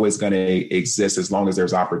 Crime is always going to exist as long as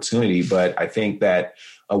there's opportunity. But I think that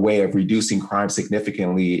a way of reducing crime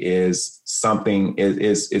significantly is something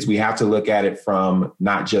is we have to look at it from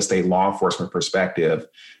not just a law enforcement perspective.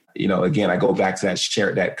 Again, I go back to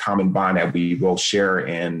that common bond that we both share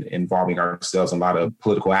in involving ourselves in a lot of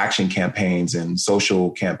political action campaigns and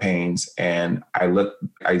social campaigns. And I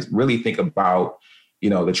really think about, the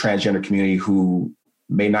transgender community who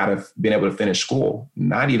may not have been able to finish school,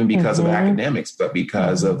 not even because of academics, but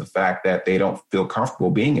because of the fact that they don't feel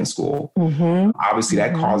comfortable being in school. Obviously,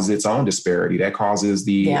 that causes its own disparity. That causes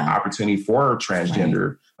the opportunity for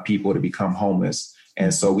transgender people to become homeless.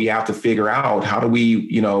 And so we have to figure out, how do we,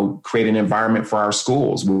 create an environment for our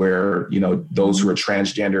schools where, those who are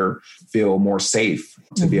transgender feel more safe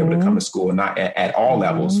to be able to come to school, and not at all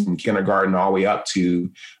levels, from kindergarten all the way up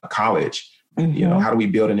to college. How do we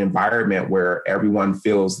build an environment where everyone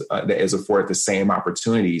feels that is afforded the same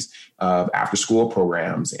opportunities of after school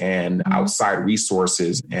programs and outside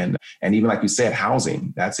resources and even, like you said,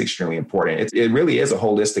 housing? That's extremely important. It really is a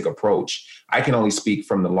holistic approach. I can only speak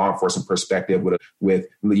from the law enforcement perspective with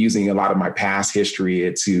using a lot of my past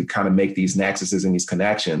history to kind of make these nexuses and these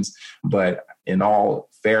connections. But in all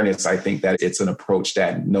fairness, I think that it's an approach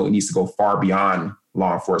that needs to go far beyond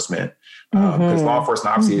law enforcement. Because law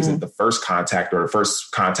enforcement obviously isn't the first contact or the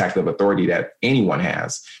first contact of authority that anyone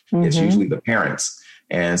has. It's usually the parents.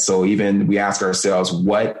 And so even we ask ourselves,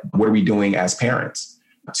 what are we doing as parents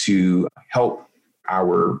to help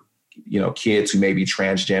our, kids who may be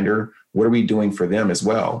transgender? What are we doing for them as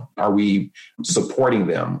well? Are we supporting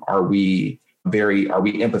them? Are we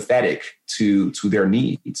empathetic to their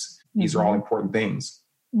needs? These are all important things.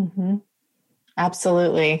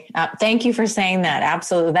 Absolutely. Thank you for saying that.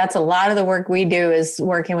 Absolutely. That's a lot of the work we do, is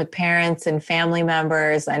working with parents and family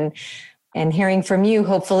members, and hearing from you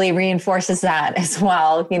hopefully reinforces that as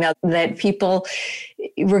well. That people,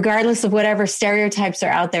 regardless of whatever stereotypes are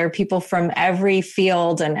out there, people from every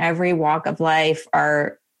field and every walk of life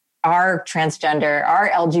are transgender, are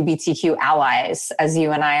LGBTQ allies, as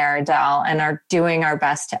you and I are, Adele, and are doing our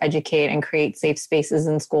best to educate and create safe spaces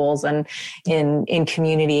in schools and in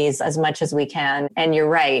communities as much as we can. And you're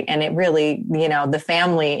right. And it really,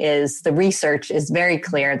 the research is very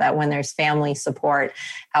clear that when there's family support,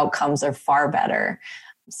 outcomes are far better.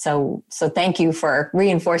 So thank you for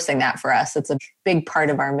reinforcing that for us. It's a big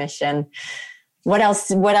part of our mission. What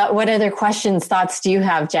else? What other questions, thoughts do you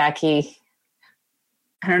have, Jackie?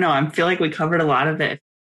 I don't know. I feel like we covered a lot of it.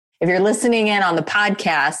 If you're listening in on the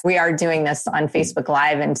podcast, we are doing this on Facebook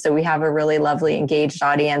Live. And so we have a really lovely, engaged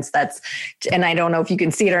audience and I don't know if you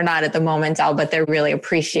can see it or not at the moment, Al, but they're really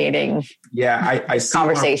appreciating I see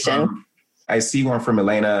conversation. I see one from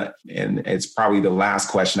Elena, and it's probably the last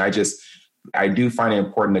question. I do find it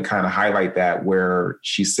important to kind of highlight that, where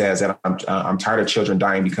she says that I'm tired of children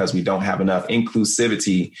dying because we don't have enough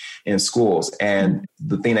inclusivity in schools. And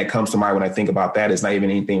the thing that comes to mind when I think about that is not even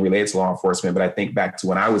anything related to law enforcement, but I think back to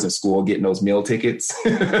when I was in school getting those meal tickets.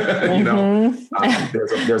 There's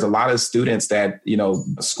a lot of students that,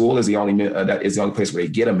 school is the only place where they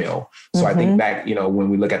get a meal. So I think back, when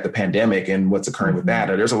we look at the pandemic and what's occurring with that,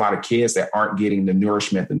 there's a lot of kids that aren't getting the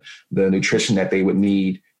nourishment and the nutrition that they would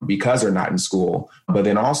need because they're not in school. But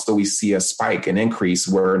then also we see a spike, an increase,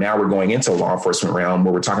 where now we're going into a law enforcement realm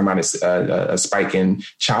where we're talking about a spike in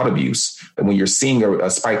child abuse. And when you're seeing a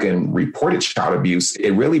spike in reported child abuse,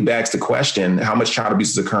 it really begs the question, how much child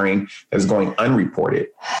abuse is occurring that is going unreported,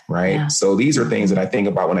 right? Yeah. So these are things that I think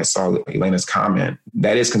about when I saw Elena's comment.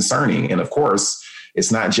 That is concerning. And of course, it's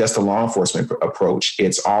not just a law enforcement approach.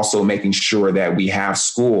 It's also making sure that we have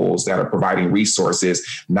schools that are providing resources,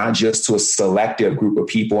 not just to a selective group of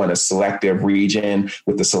people in a selective region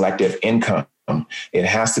with a selective income. It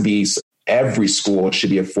has to be, every school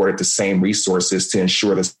should be afforded the same resources to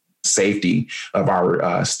ensure the safety of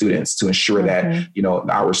our students, to ensure that,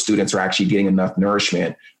 our students are actually getting enough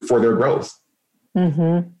nourishment for their growth.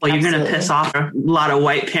 Well, you're going to piss off a lot of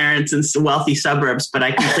white parents in wealthy suburbs, but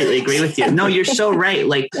I completely agree with you. No, you're so right.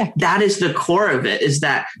 Like, that is the core of it, is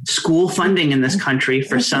that school funding in this country,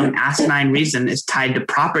 for some asinine reason, is tied to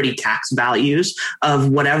property tax values of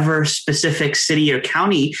whatever specific city or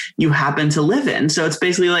county you happen to live in. So it's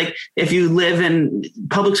basically like, if you live in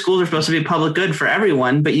public schools, are supposed to be public good for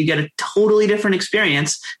everyone, but you get a totally different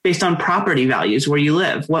experience based on property values where you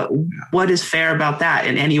live. What is fair about that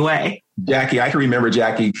in any way? Jackie, I can remember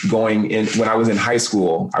going in when I was in high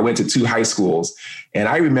school. I went to 2 high schools, and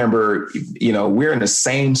I remember, we're in the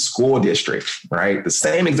same school district, right? The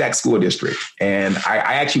same exact school district. And I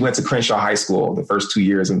actually went to Crenshaw High School the first 2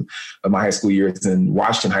 years of my high school years, and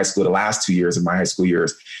Washington High School the last 2 years of my high school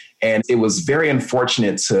years. And it was very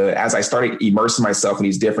unfortunate as I started immersing myself in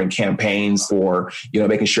these different campaigns for,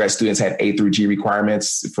 making sure that students had A through G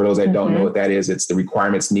requirements. For those that don't know what that is, it's the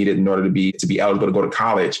requirements needed in order to be eligible to go to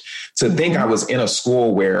college. To think I was in a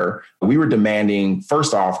school where we were demanding,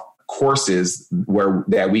 first off, courses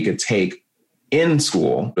that we could take in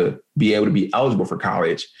school to be able to be eligible for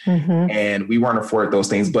college. And we weren't afforded those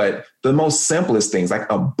things. But the most simplest things, like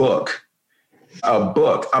a book.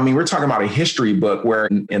 I mean, we're talking about a history book where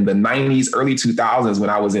in the 90s, early 2000s, when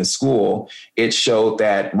I was in school, it showed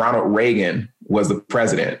that Ronald Reagan was the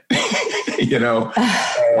president,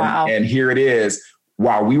 Wow. And here it is.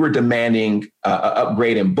 While we were demanding an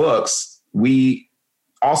upgrade in books, we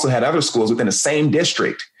also had other schools within the same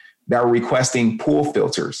district that were requesting pool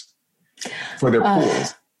filters for their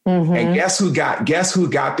pools. And guess who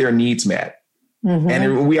got their needs met?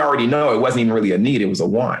 And we already know it wasn't even really a need. It was a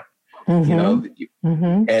want. And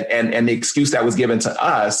the excuse that was given to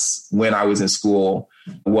us when I was in school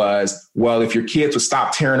was, well, if your kids would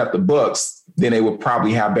stop tearing up the books, then they would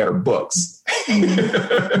probably have better books.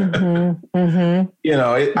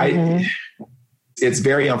 It's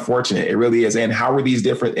very unfortunate. It really is. And how were these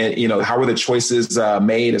different, and, how were the choices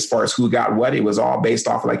made as far as who got what? It was all based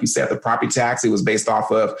off of, like you said, the property tax. It was based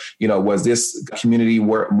off of, was this community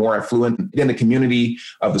more affluent than the community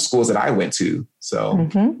of the schools that I went to? So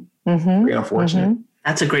very unfortunate.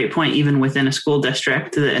 That's a great point. Even within a school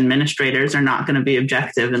district, the administrators are not going to be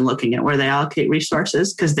objective in looking at where they allocate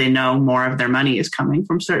resources because they know more of their money is coming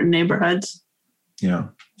from certain neighborhoods. Yeah.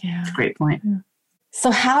 That's a great point. So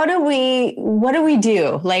what do we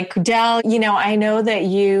do? Like, Del, I know that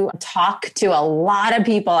you talk to a lot of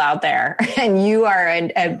people out there and you are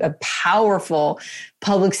a powerful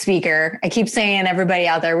public speaker. I keep saying, everybody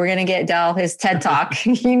out there, we're going to get Del his TED Talk.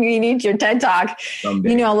 You need your TED Talk.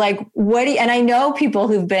 Someday. And I know people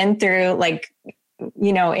who've been through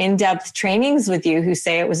in-depth trainings with you who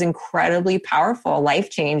say it was incredibly powerful,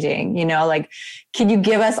 life-changing, can you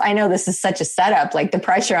give us, I know this is such a setup, like the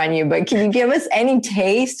pressure on you, but can you give us any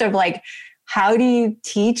taste of how do you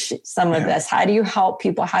teach some of this? How do you help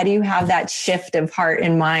people? How do you have that shift of heart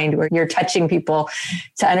and mind where you're touching people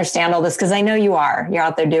to understand all this? Because I know you're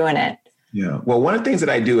out there doing it. Yeah. Well, one of the things that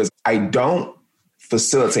I do is I don't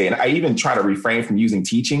facilitate, and I even try to refrain from using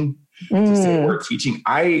teaching to say the word teaching.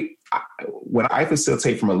 When I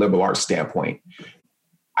facilitate from a liberal arts standpoint,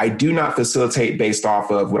 I do not facilitate based off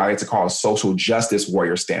of what I like to call a social justice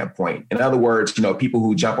warrior standpoint. In other words, people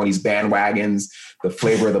who jump on these bandwagons, the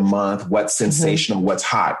flavor of the month, what's sensational, what's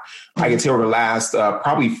hot. I can tell over the last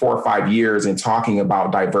probably 4 or 5 years in talking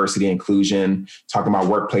about diversity, inclusion, talking about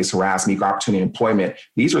workplace harassment, equal opportunity employment.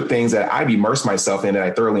 These are things that I've immersed myself in that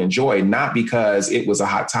I thoroughly enjoy, not because it was a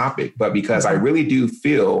hot topic, but because I really do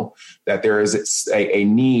feel that there is a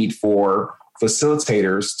need for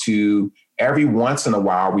facilitators to every once in a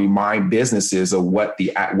while remind businesses of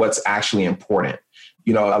what's actually important.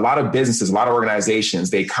 A lot of businesses, a lot of organizations,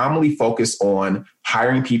 they commonly focus on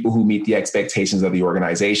hiring people who meet the expectations of the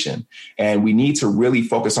organization. And we need to really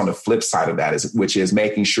focus on the flip side of that, which is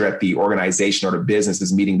making sure that the organization or the business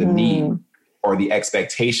is meeting the need or the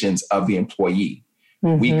expectations of the employee.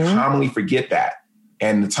 We commonly forget that.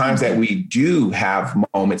 And the times that we do have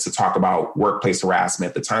moments to talk about workplace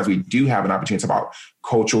harassment, the times we do have an opportunity to talk about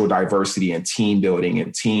cultural diversity and team building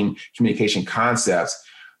and team communication concepts,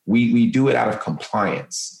 we do it out of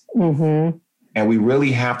compliance. And we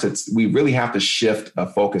really have to shift a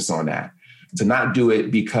focus on that, to not do it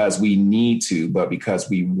because we need to, but because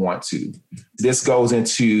we want to. This goes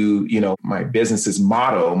into, my business's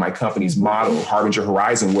motto, my company's motto, Harbinger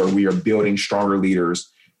Horizon, where we are building stronger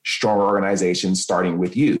leaders, stronger organizations, starting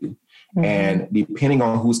with you. And depending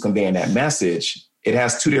on who's conveying that message, it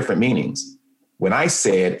has two different meanings. When I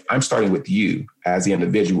said, I'm starting with you as the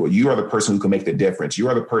individual, you are the person who can make the difference. You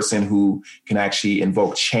are the person who can actually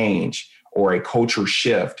invoke change or a culture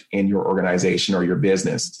shift in your organization or your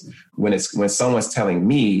business. When someone's telling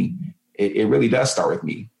me, it really does start with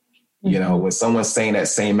me. When someone's saying that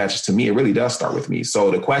same message to me, it really does start with me. So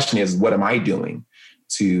the question is, what am I doing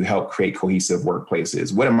to help create cohesive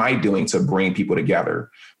workplaces? What am I doing to bring people together?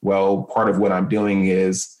 Well, part of what I'm doing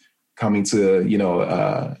is coming to,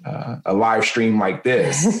 a live stream like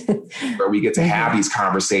this, where we get to have these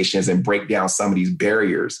conversations and break down some of these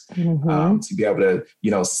barriers, to be able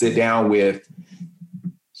to, sit down with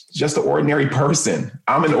just an ordinary person.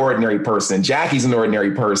 I'm an ordinary person. Jackie's an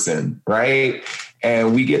ordinary person, right?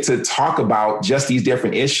 And we get to talk about just these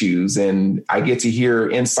different issues. And I get to hear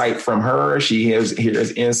insight from her. She hears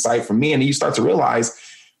insight from me. And then you start to realize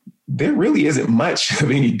there really isn't much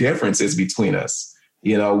of any differences between us.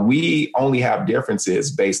 We only have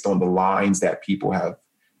differences based on the lines that people have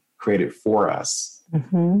created for us.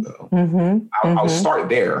 Mm-hmm. So I'll start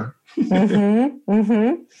there.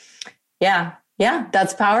 Yeah,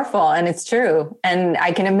 that's powerful. And it's true. And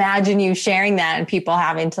I can imagine you sharing that and people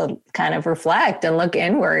having to kind of reflect and look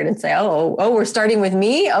inward and say, oh, we're starting with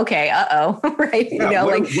me. Okay. Right. Yeah,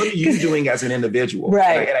 what are you doing as an individual?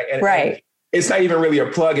 Right. And it's not even really a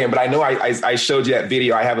plug-in, but I know I showed you that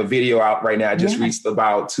video. I have a video out right now. I just reached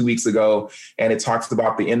about 2 weeks ago, and it talks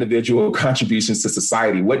about the individual contributions to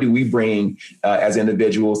society. What do we bring as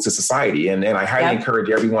individuals to society? And I highly encourage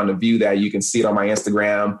everyone to view that. You can see it on my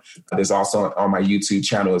Instagram. There's also on my YouTube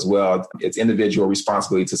channel as well. It's individual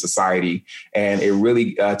responsibility to society. And it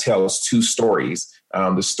really tells two stories.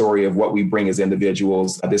 The story of what we bring as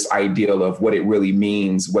individuals, this ideal of what it really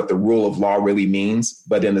means, what the rule of law really means.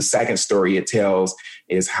 But then the second story it tells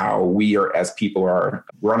is how we are, as people,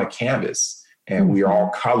 we're on a canvas, and we are all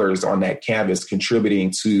colors on that canvas,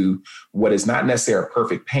 contributing to what is not necessarily a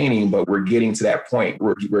perfect painting, but we're getting to that point.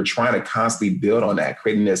 We're trying to constantly build on that,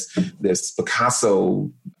 creating this Picasso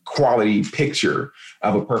quality picture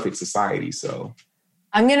of a perfect society. So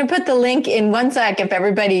I'm going to put the link in one sec. If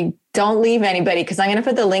everybody, don't leave anybody, because I'm going to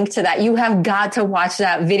put the link to that. You have got to watch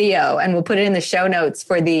that video, and we'll put it in the show notes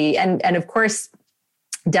for and of course,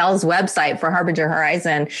 Del's website for Harbinger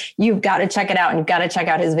Horizon. You've got to check it out, and you've got to check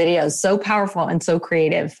out his videos. So powerful and so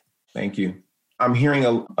creative. Thank you. I'm hearing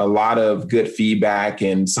a lot of good feedback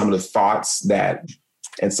and some of the thoughts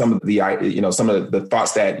and some of the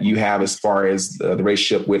thoughts that you have as far as the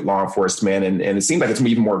relationship with law enforcement. And it seems like it's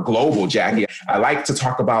even more global, Jackie. I like to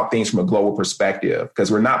talk about things from a global perspective,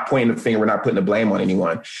 because we're not pointing the finger, we're not putting the blame on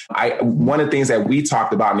anyone. One of the things that we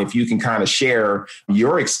talked about, and if you can kind of share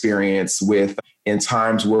your experience with in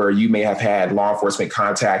times where you may have had law enforcement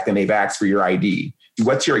contact and they've asked for your ID.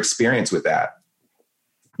 What's your experience with that?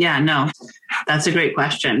 Yeah, no, that's a great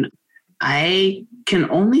question. I can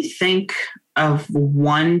only think of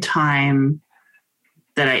one time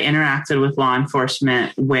that I interacted with law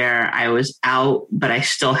enforcement where I was out, but I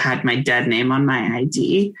still had my dead name on my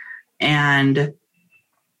ID. And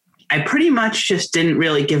I pretty much just didn't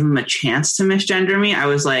really give them a chance to misgender me. I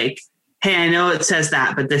was like, hey, I know it says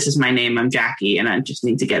that, but this is my name. I'm Jackie, and I just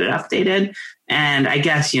need to get it updated. And I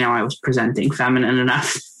guess, I was presenting feminine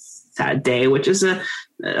enough that day, which is a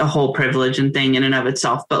whole privilege and thing in and of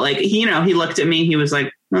itself. But he looked at me, he was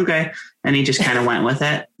like, okay. And he just kind of went with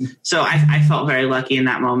it. So I felt very lucky in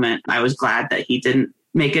that moment. I was glad that he didn't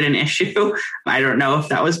make it an issue. I don't know if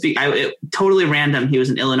that was totally random. He was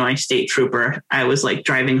an Illinois state trooper. I was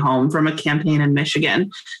driving home from a campaign in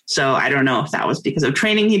Michigan. So I don't know if that was because of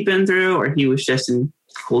training he'd been through, or he was just a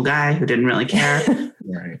cool guy who didn't really care.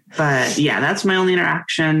 Right. But yeah, that's my only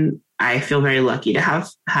interaction. I feel very lucky to have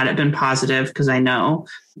had it been positive, because I know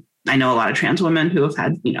a lot of trans women who have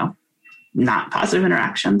had, not positive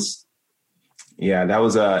interactions. Yeah, that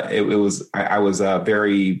was I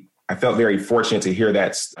felt very fortunate to hear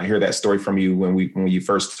that. I hear that story from you when you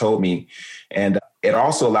first told me. And it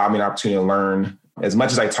also allowed me an opportunity to learn, as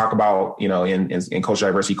much as I talk about, in cultural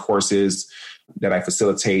diversity courses that I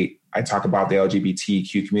facilitate, I talk about the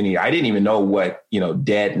LGBTQ community. I didn't even know what,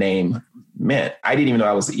 dead name meant. I didn't even know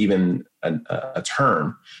that was even a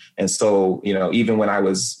term. And so, even when I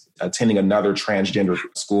was attending another transgender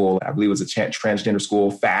school, I believe it was a transgender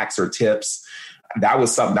school, facts or tips, that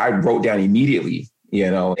was something I wrote down immediately,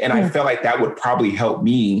 and I felt like that would probably help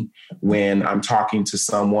me when I'm talking to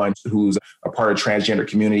someone who's a part of the transgender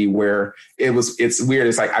community, where it's weird.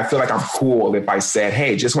 It's like, I feel like I'm cool if I said,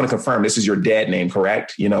 hey, just want to confirm this is your dead name,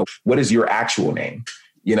 correct? What is your actual name?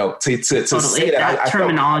 To totally. Say that I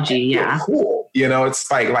terminology. I felt cool.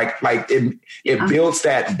 It's like it builds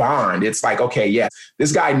that bond. It's like, okay, yes,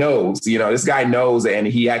 this guy knows, this guy knows. And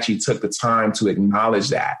he actually took the time to acknowledge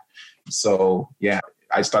that. So yeah,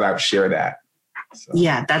 I just thought I would share that. So.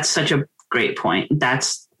 Yeah, that's such a great point.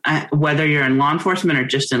 That's whether you're in law enforcement or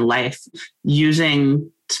just in life,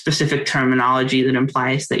 using specific terminology that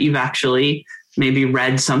implies that you've actually maybe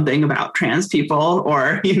read something about trans people,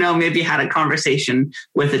 or, maybe had a conversation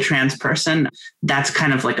with a trans person. That's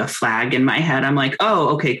kind of like a flag in my head. I'm like, oh,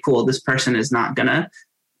 okay, cool. This person is not going to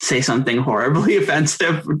say something horribly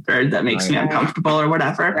offensive or that makes me uncomfortable or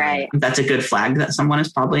whatever. Right. That's a good flag that someone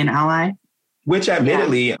is probably an ally. Which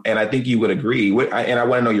admittedly, and I think you would agree, and I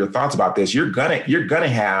want to know your thoughts about this. You're gonna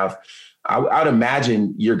have, I would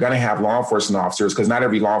imagine you're gonna have law enforcement officers, because not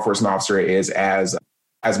every law enforcement officer is as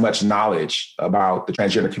much knowledge about the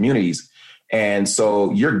transgender communities. And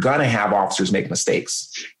so you're gonna have officers make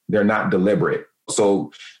mistakes. They're not deliberate.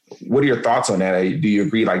 So what are your thoughts on that? Do you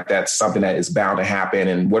agree like that's something that is bound to happen?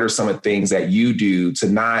 And what are some of the things that you do to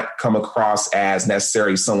not come across as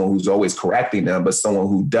necessarily someone who's always correcting them, but someone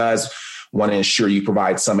who does want to ensure you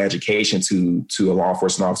provide some education to a law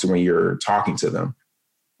enforcement officer when you're talking to them?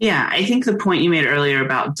 Yeah, I think the point you made earlier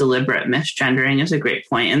about deliberate misgendering is a great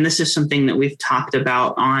point. And this is something that we've talked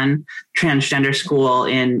about on transgender school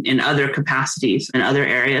in other capacities, in other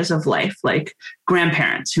areas of life, like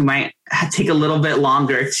grandparents who might take a little bit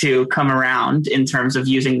longer to come around in terms of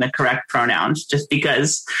using the correct pronouns, just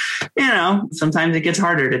because, sometimes it gets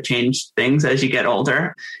harder to change things as you get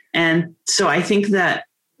older. And so I think that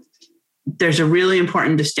there's a really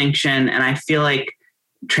important distinction. And I feel like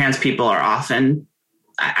trans people are often,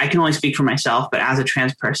 I can only speak for myself, but as a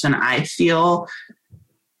trans person, I feel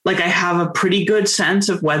like I have a pretty good sense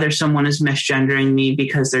of whether someone is misgendering me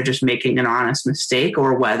because they're just making an honest mistake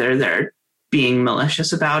or whether they're being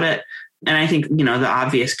malicious about it. And I think, the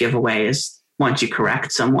obvious giveaway is once you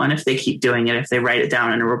correct someone, if they keep doing it, if they write it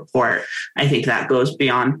down in a report, I think that goes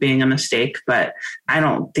beyond being a mistake. But I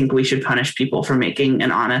don't think we should punish people for making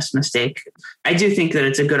an honest mistake. I do think that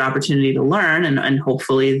it's a good opportunity to learn, and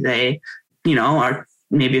hopefully they, are,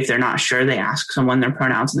 maybe if they're not sure, they ask someone their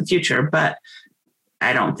pronouns in the future. But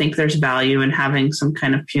I don't think there's value in having some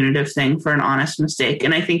kind of punitive thing for an honest mistake.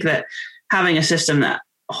 And I think that having a system that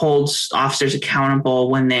holds officers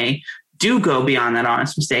accountable when they do go beyond that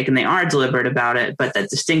honest mistake and they are deliberate about it, but that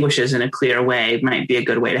distinguishes in a clear way, might be a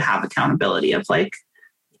good way to have accountability of like,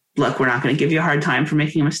 look, we're not going to give you a hard time for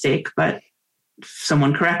making a mistake, but if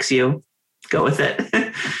someone corrects you, go with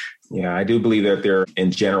it. Yeah, I do believe that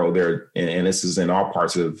in general, and this is in all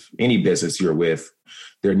parts of any business you're with,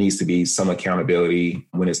 there needs to be some accountability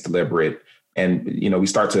when it's deliberate. And,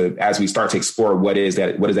 as we start to explore what does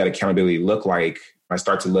that accountability look like, I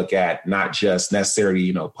start to look at not just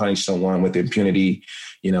necessarily, punish someone with impunity,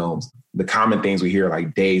 the common things we hear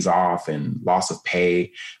like days off and loss of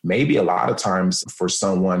pay. Maybe a lot of times for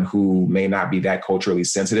someone who may not be that culturally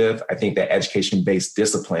sensitive, I think that education-based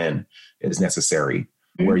discipline is necessary,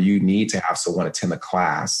 where you need to have someone attend a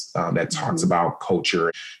class that talks about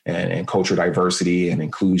culture and cultural diversity and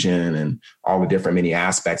inclusion and all the different many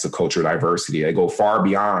aspects of cultural diversity. They go far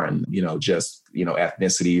beyond, just,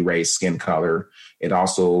 ethnicity, race, skin color. It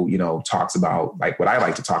also, talks about like what I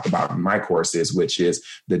like to talk about in my courses, which is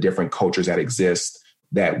the different cultures that exist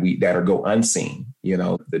that go unseen,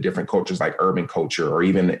 the different cultures like urban culture or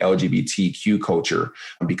even the LGBTQ culture.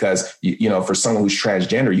 Because, for someone who's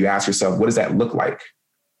transgender, you ask yourself, what does that look like?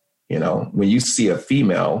 When you see a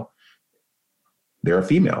female, they're a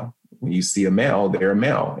female. When you see a male, they're a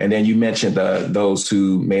male. And then you mentioned those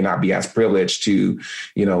who may not be as privileged to,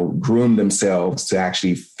 groom themselves to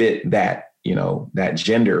actually fit that, that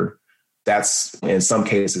gender. That's in some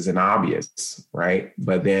cases an obvious, right?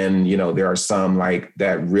 But then, there are some like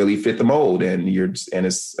that really fit the mold, and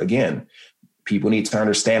it's again, people need to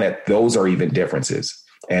understand that those are even differences,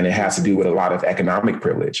 and it has to do with a lot of economic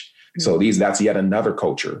privilege. So that's yet another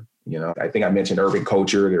culture. I think I mentioned urban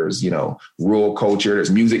culture. There's, rural culture,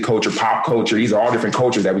 there's music culture, pop culture. These are all different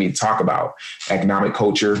cultures that we need to talk about. Economic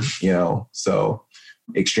culture, so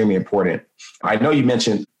extremely important. I know you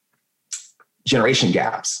mentioned generation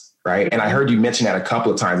gaps, right? And I heard you mention that a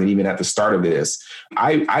couple of times, and even at the start of this,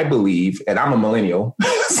 I believe, and I'm a millennial,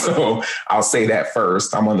 so I'll say that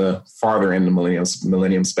first. I'm on the farther end of the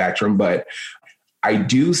millennium spectrum, but I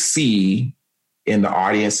do see in the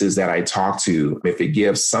audiences that I talk to, if it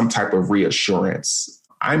gives some type of reassurance,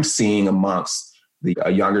 I'm seeing amongst the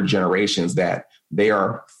younger generations that they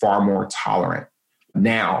are far more tolerant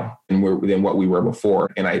now than what we were before.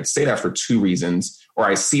 And I say that for two reasons, or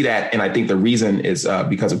I see that. And I think the reason is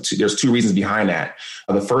because of there's two reasons behind that.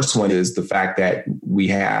 The first one is the fact that we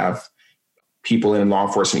have people in the law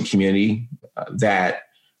enforcement community that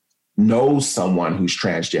know someone who's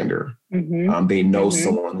transgender. They know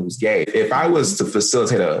someone who's gay. If I was to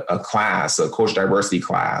facilitate a class, a cultural diversity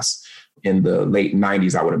class in the late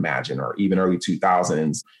 90s, I would imagine, or even early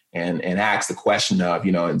 2000s, and ask the question of,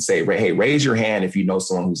 and say, hey, raise your hand if you know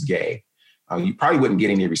someone who's gay. You probably wouldn't get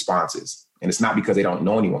any responses. And it's not because they don't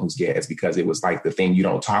know anyone who's gay. It's because it was like the thing you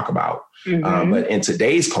don't talk about. But in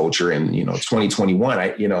today's culture in, 2021,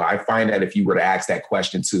 I find that if you were to ask that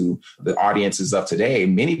question to the audiences of today,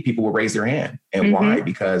 many people will raise their hand. And why?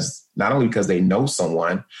 Because not only because they know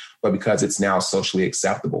someone, but because it's now socially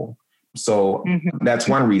acceptable. So that's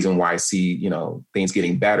one reason why I see, things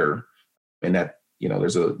getting better, and that,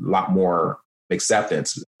 there's a lot more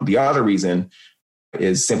acceptance. The other reason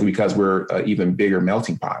is simply because we're an even bigger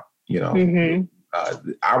melting pot.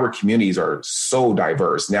 Our communities are so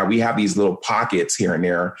diverse. Now we have these little pockets here and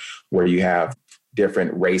there where you have,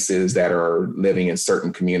 different races that are living in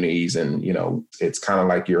certain communities. And, it's kind of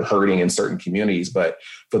like you're hurting in certain communities. But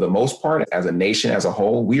for the most part, as a nation, as a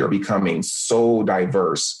whole, we are becoming so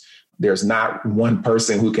diverse. There's not one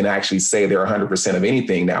person who can actually say they're 100% of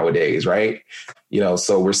anything nowadays, right?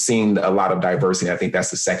 So we're seeing a lot of diversity. I think that's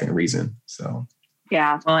the second reason. So.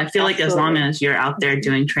 Yeah. Well, I feel like as long as you're out there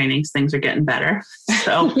doing trainings, things are getting better.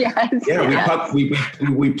 So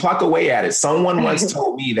we pluck away at it. Someone once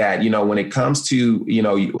told me that, when it comes to,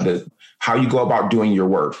 how you go about doing your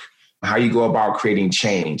work, how you go about creating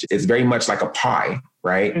change, it's very much like a pie,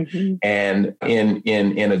 right? Mm-hmm. And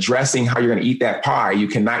in addressing how you're going to eat that pie, you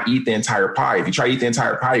cannot eat the entire pie. If you try to eat the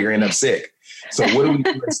entire pie, you're going to end up sick. So what do we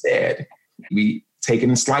do instead? We take it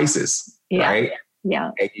in slices, right?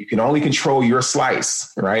 Yeah. And you can only control your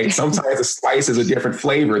slice, right? Sometimes a slice is a different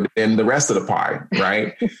flavor than the rest of the pie,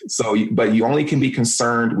 right? But you only can be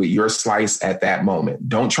concerned with your slice at that moment.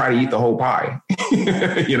 Don't try to eat the whole pie.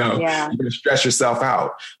 You're going to stress yourself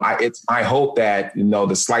out. It's my hope that,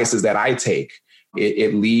 the slices that I take,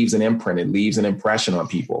 it leaves an imprint, it leaves an impression on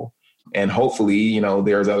people. And hopefully,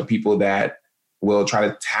 there's other people that will try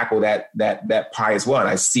to tackle that pie as well. And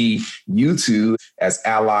I see you two as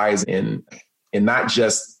allies in not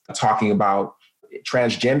just talking about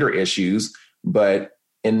transgender issues, but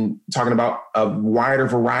in talking about a wider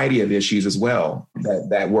variety of issues as well,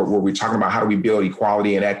 that where we're talking about how do we build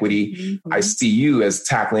equality and equity. Mm-hmm. I see you as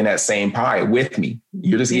tackling that same pie with me.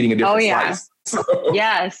 You're just eating a different slice. So,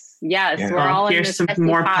 yes. Yeah. We're all here's some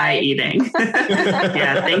more pie eating.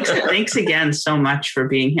 Thanks again so much for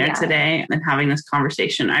being here today and having this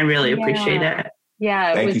conversation. I really appreciate it.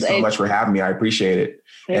 Yeah. Thank you so much for having me. I appreciate it.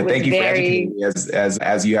 And thank you for educating me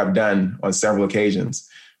as you have done on several occasions.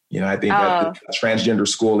 I think that the transgender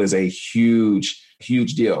school is a huge,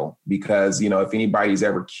 huge deal because, if anybody's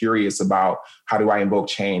ever curious about how do I invoke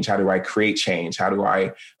change, how do I create change, how do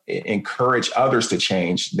I encourage others to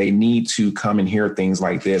change, they need to come and hear things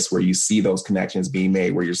like this, where you see those connections being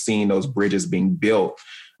made, where you're seeing those bridges being built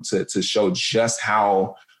to show just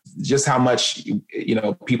how much,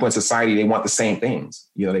 people in society, they want the same things.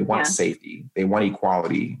 They want safety, they want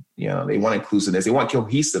equality, they want inclusiveness, they want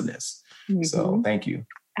cohesiveness. Mm-hmm. So thank you.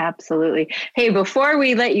 Absolutely. Hey, before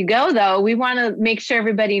we let you go, though, we want to make sure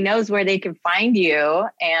everybody knows where they can find you.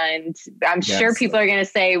 And I'm sure people are going to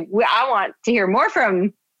say, I want to hear more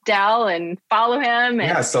from Del and follow him.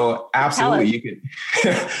 And so absolutely. You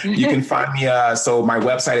can find me. So my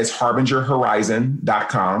website is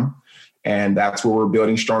harbingerhorizon.com. And that's where we're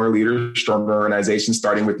building stronger leaders, stronger organizations,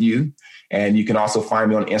 starting with you. And you can also find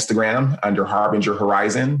me on Instagram under Harbinger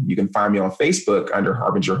Horizon. You can find me on Facebook under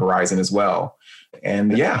Harbinger Horizon as well.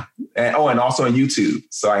 And and also on YouTube.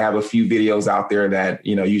 So I have a few videos out there that,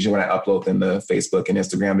 usually when I upload them to Facebook and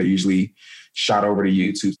Instagram, they're usually shot over to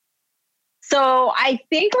YouTube. So I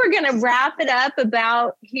think we're going to wrap it up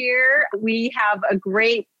about here. We have a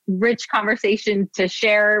great, rich conversation to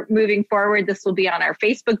share moving forward. This will be on our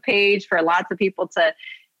Facebook page for lots of people to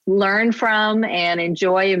learn from and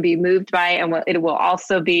enjoy and be moved by. And it will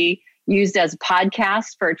also be used as a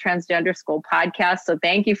podcast for a Transgender School podcast. So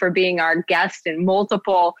thank you for being our guest in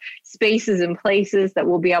multiple spaces and places that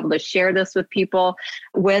we'll be able to share this with people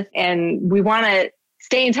with. And we want to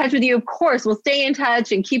stay in touch with you. Of course, we'll stay in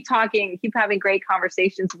touch and keep talking, keep having great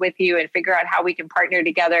conversations with you and figure out how we can partner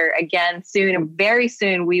together again soon. And very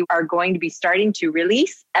soon, we are going to be starting to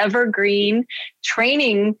release evergreen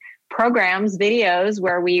training programs, videos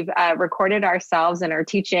where we've recorded ourselves and are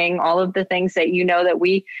teaching all of the things that that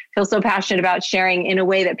we feel so passionate about sharing in a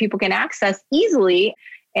way that people can access easily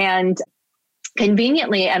and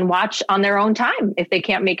conveniently and watch on their own time if they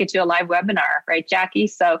can't make it to a live webinar, right, Jackie?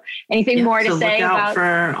 So anything more to say look out about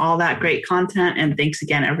for all that great content. And thanks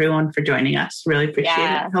again, everyone, for joining us. Really appreciate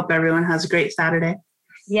it. Hope everyone has a great Saturday.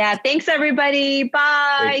 Yeah. Thanks, everybody.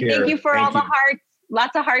 Bye. Thank you for all the hearts.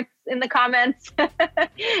 Lots of hearts in the comments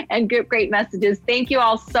and great messages. Thank you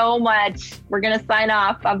all so much. We're going to sign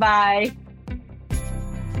off. Bye-bye.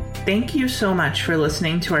 Thank you so much for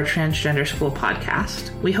listening to our Transgender School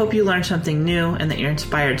podcast. We hope you learned something new and that you're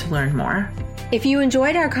inspired to learn more. If you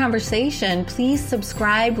enjoyed our conversation, please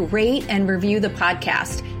subscribe, rate, and review the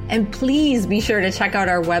podcast. And please be sure to check out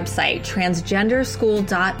our website,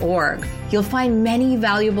 transgenderschool.org. You'll find many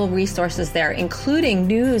valuable resources there, including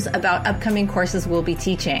news about upcoming courses we'll be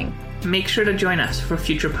teaching. Make sure to join us for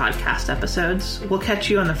future podcast episodes. We'll catch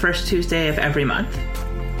you on the first Tuesday of every month.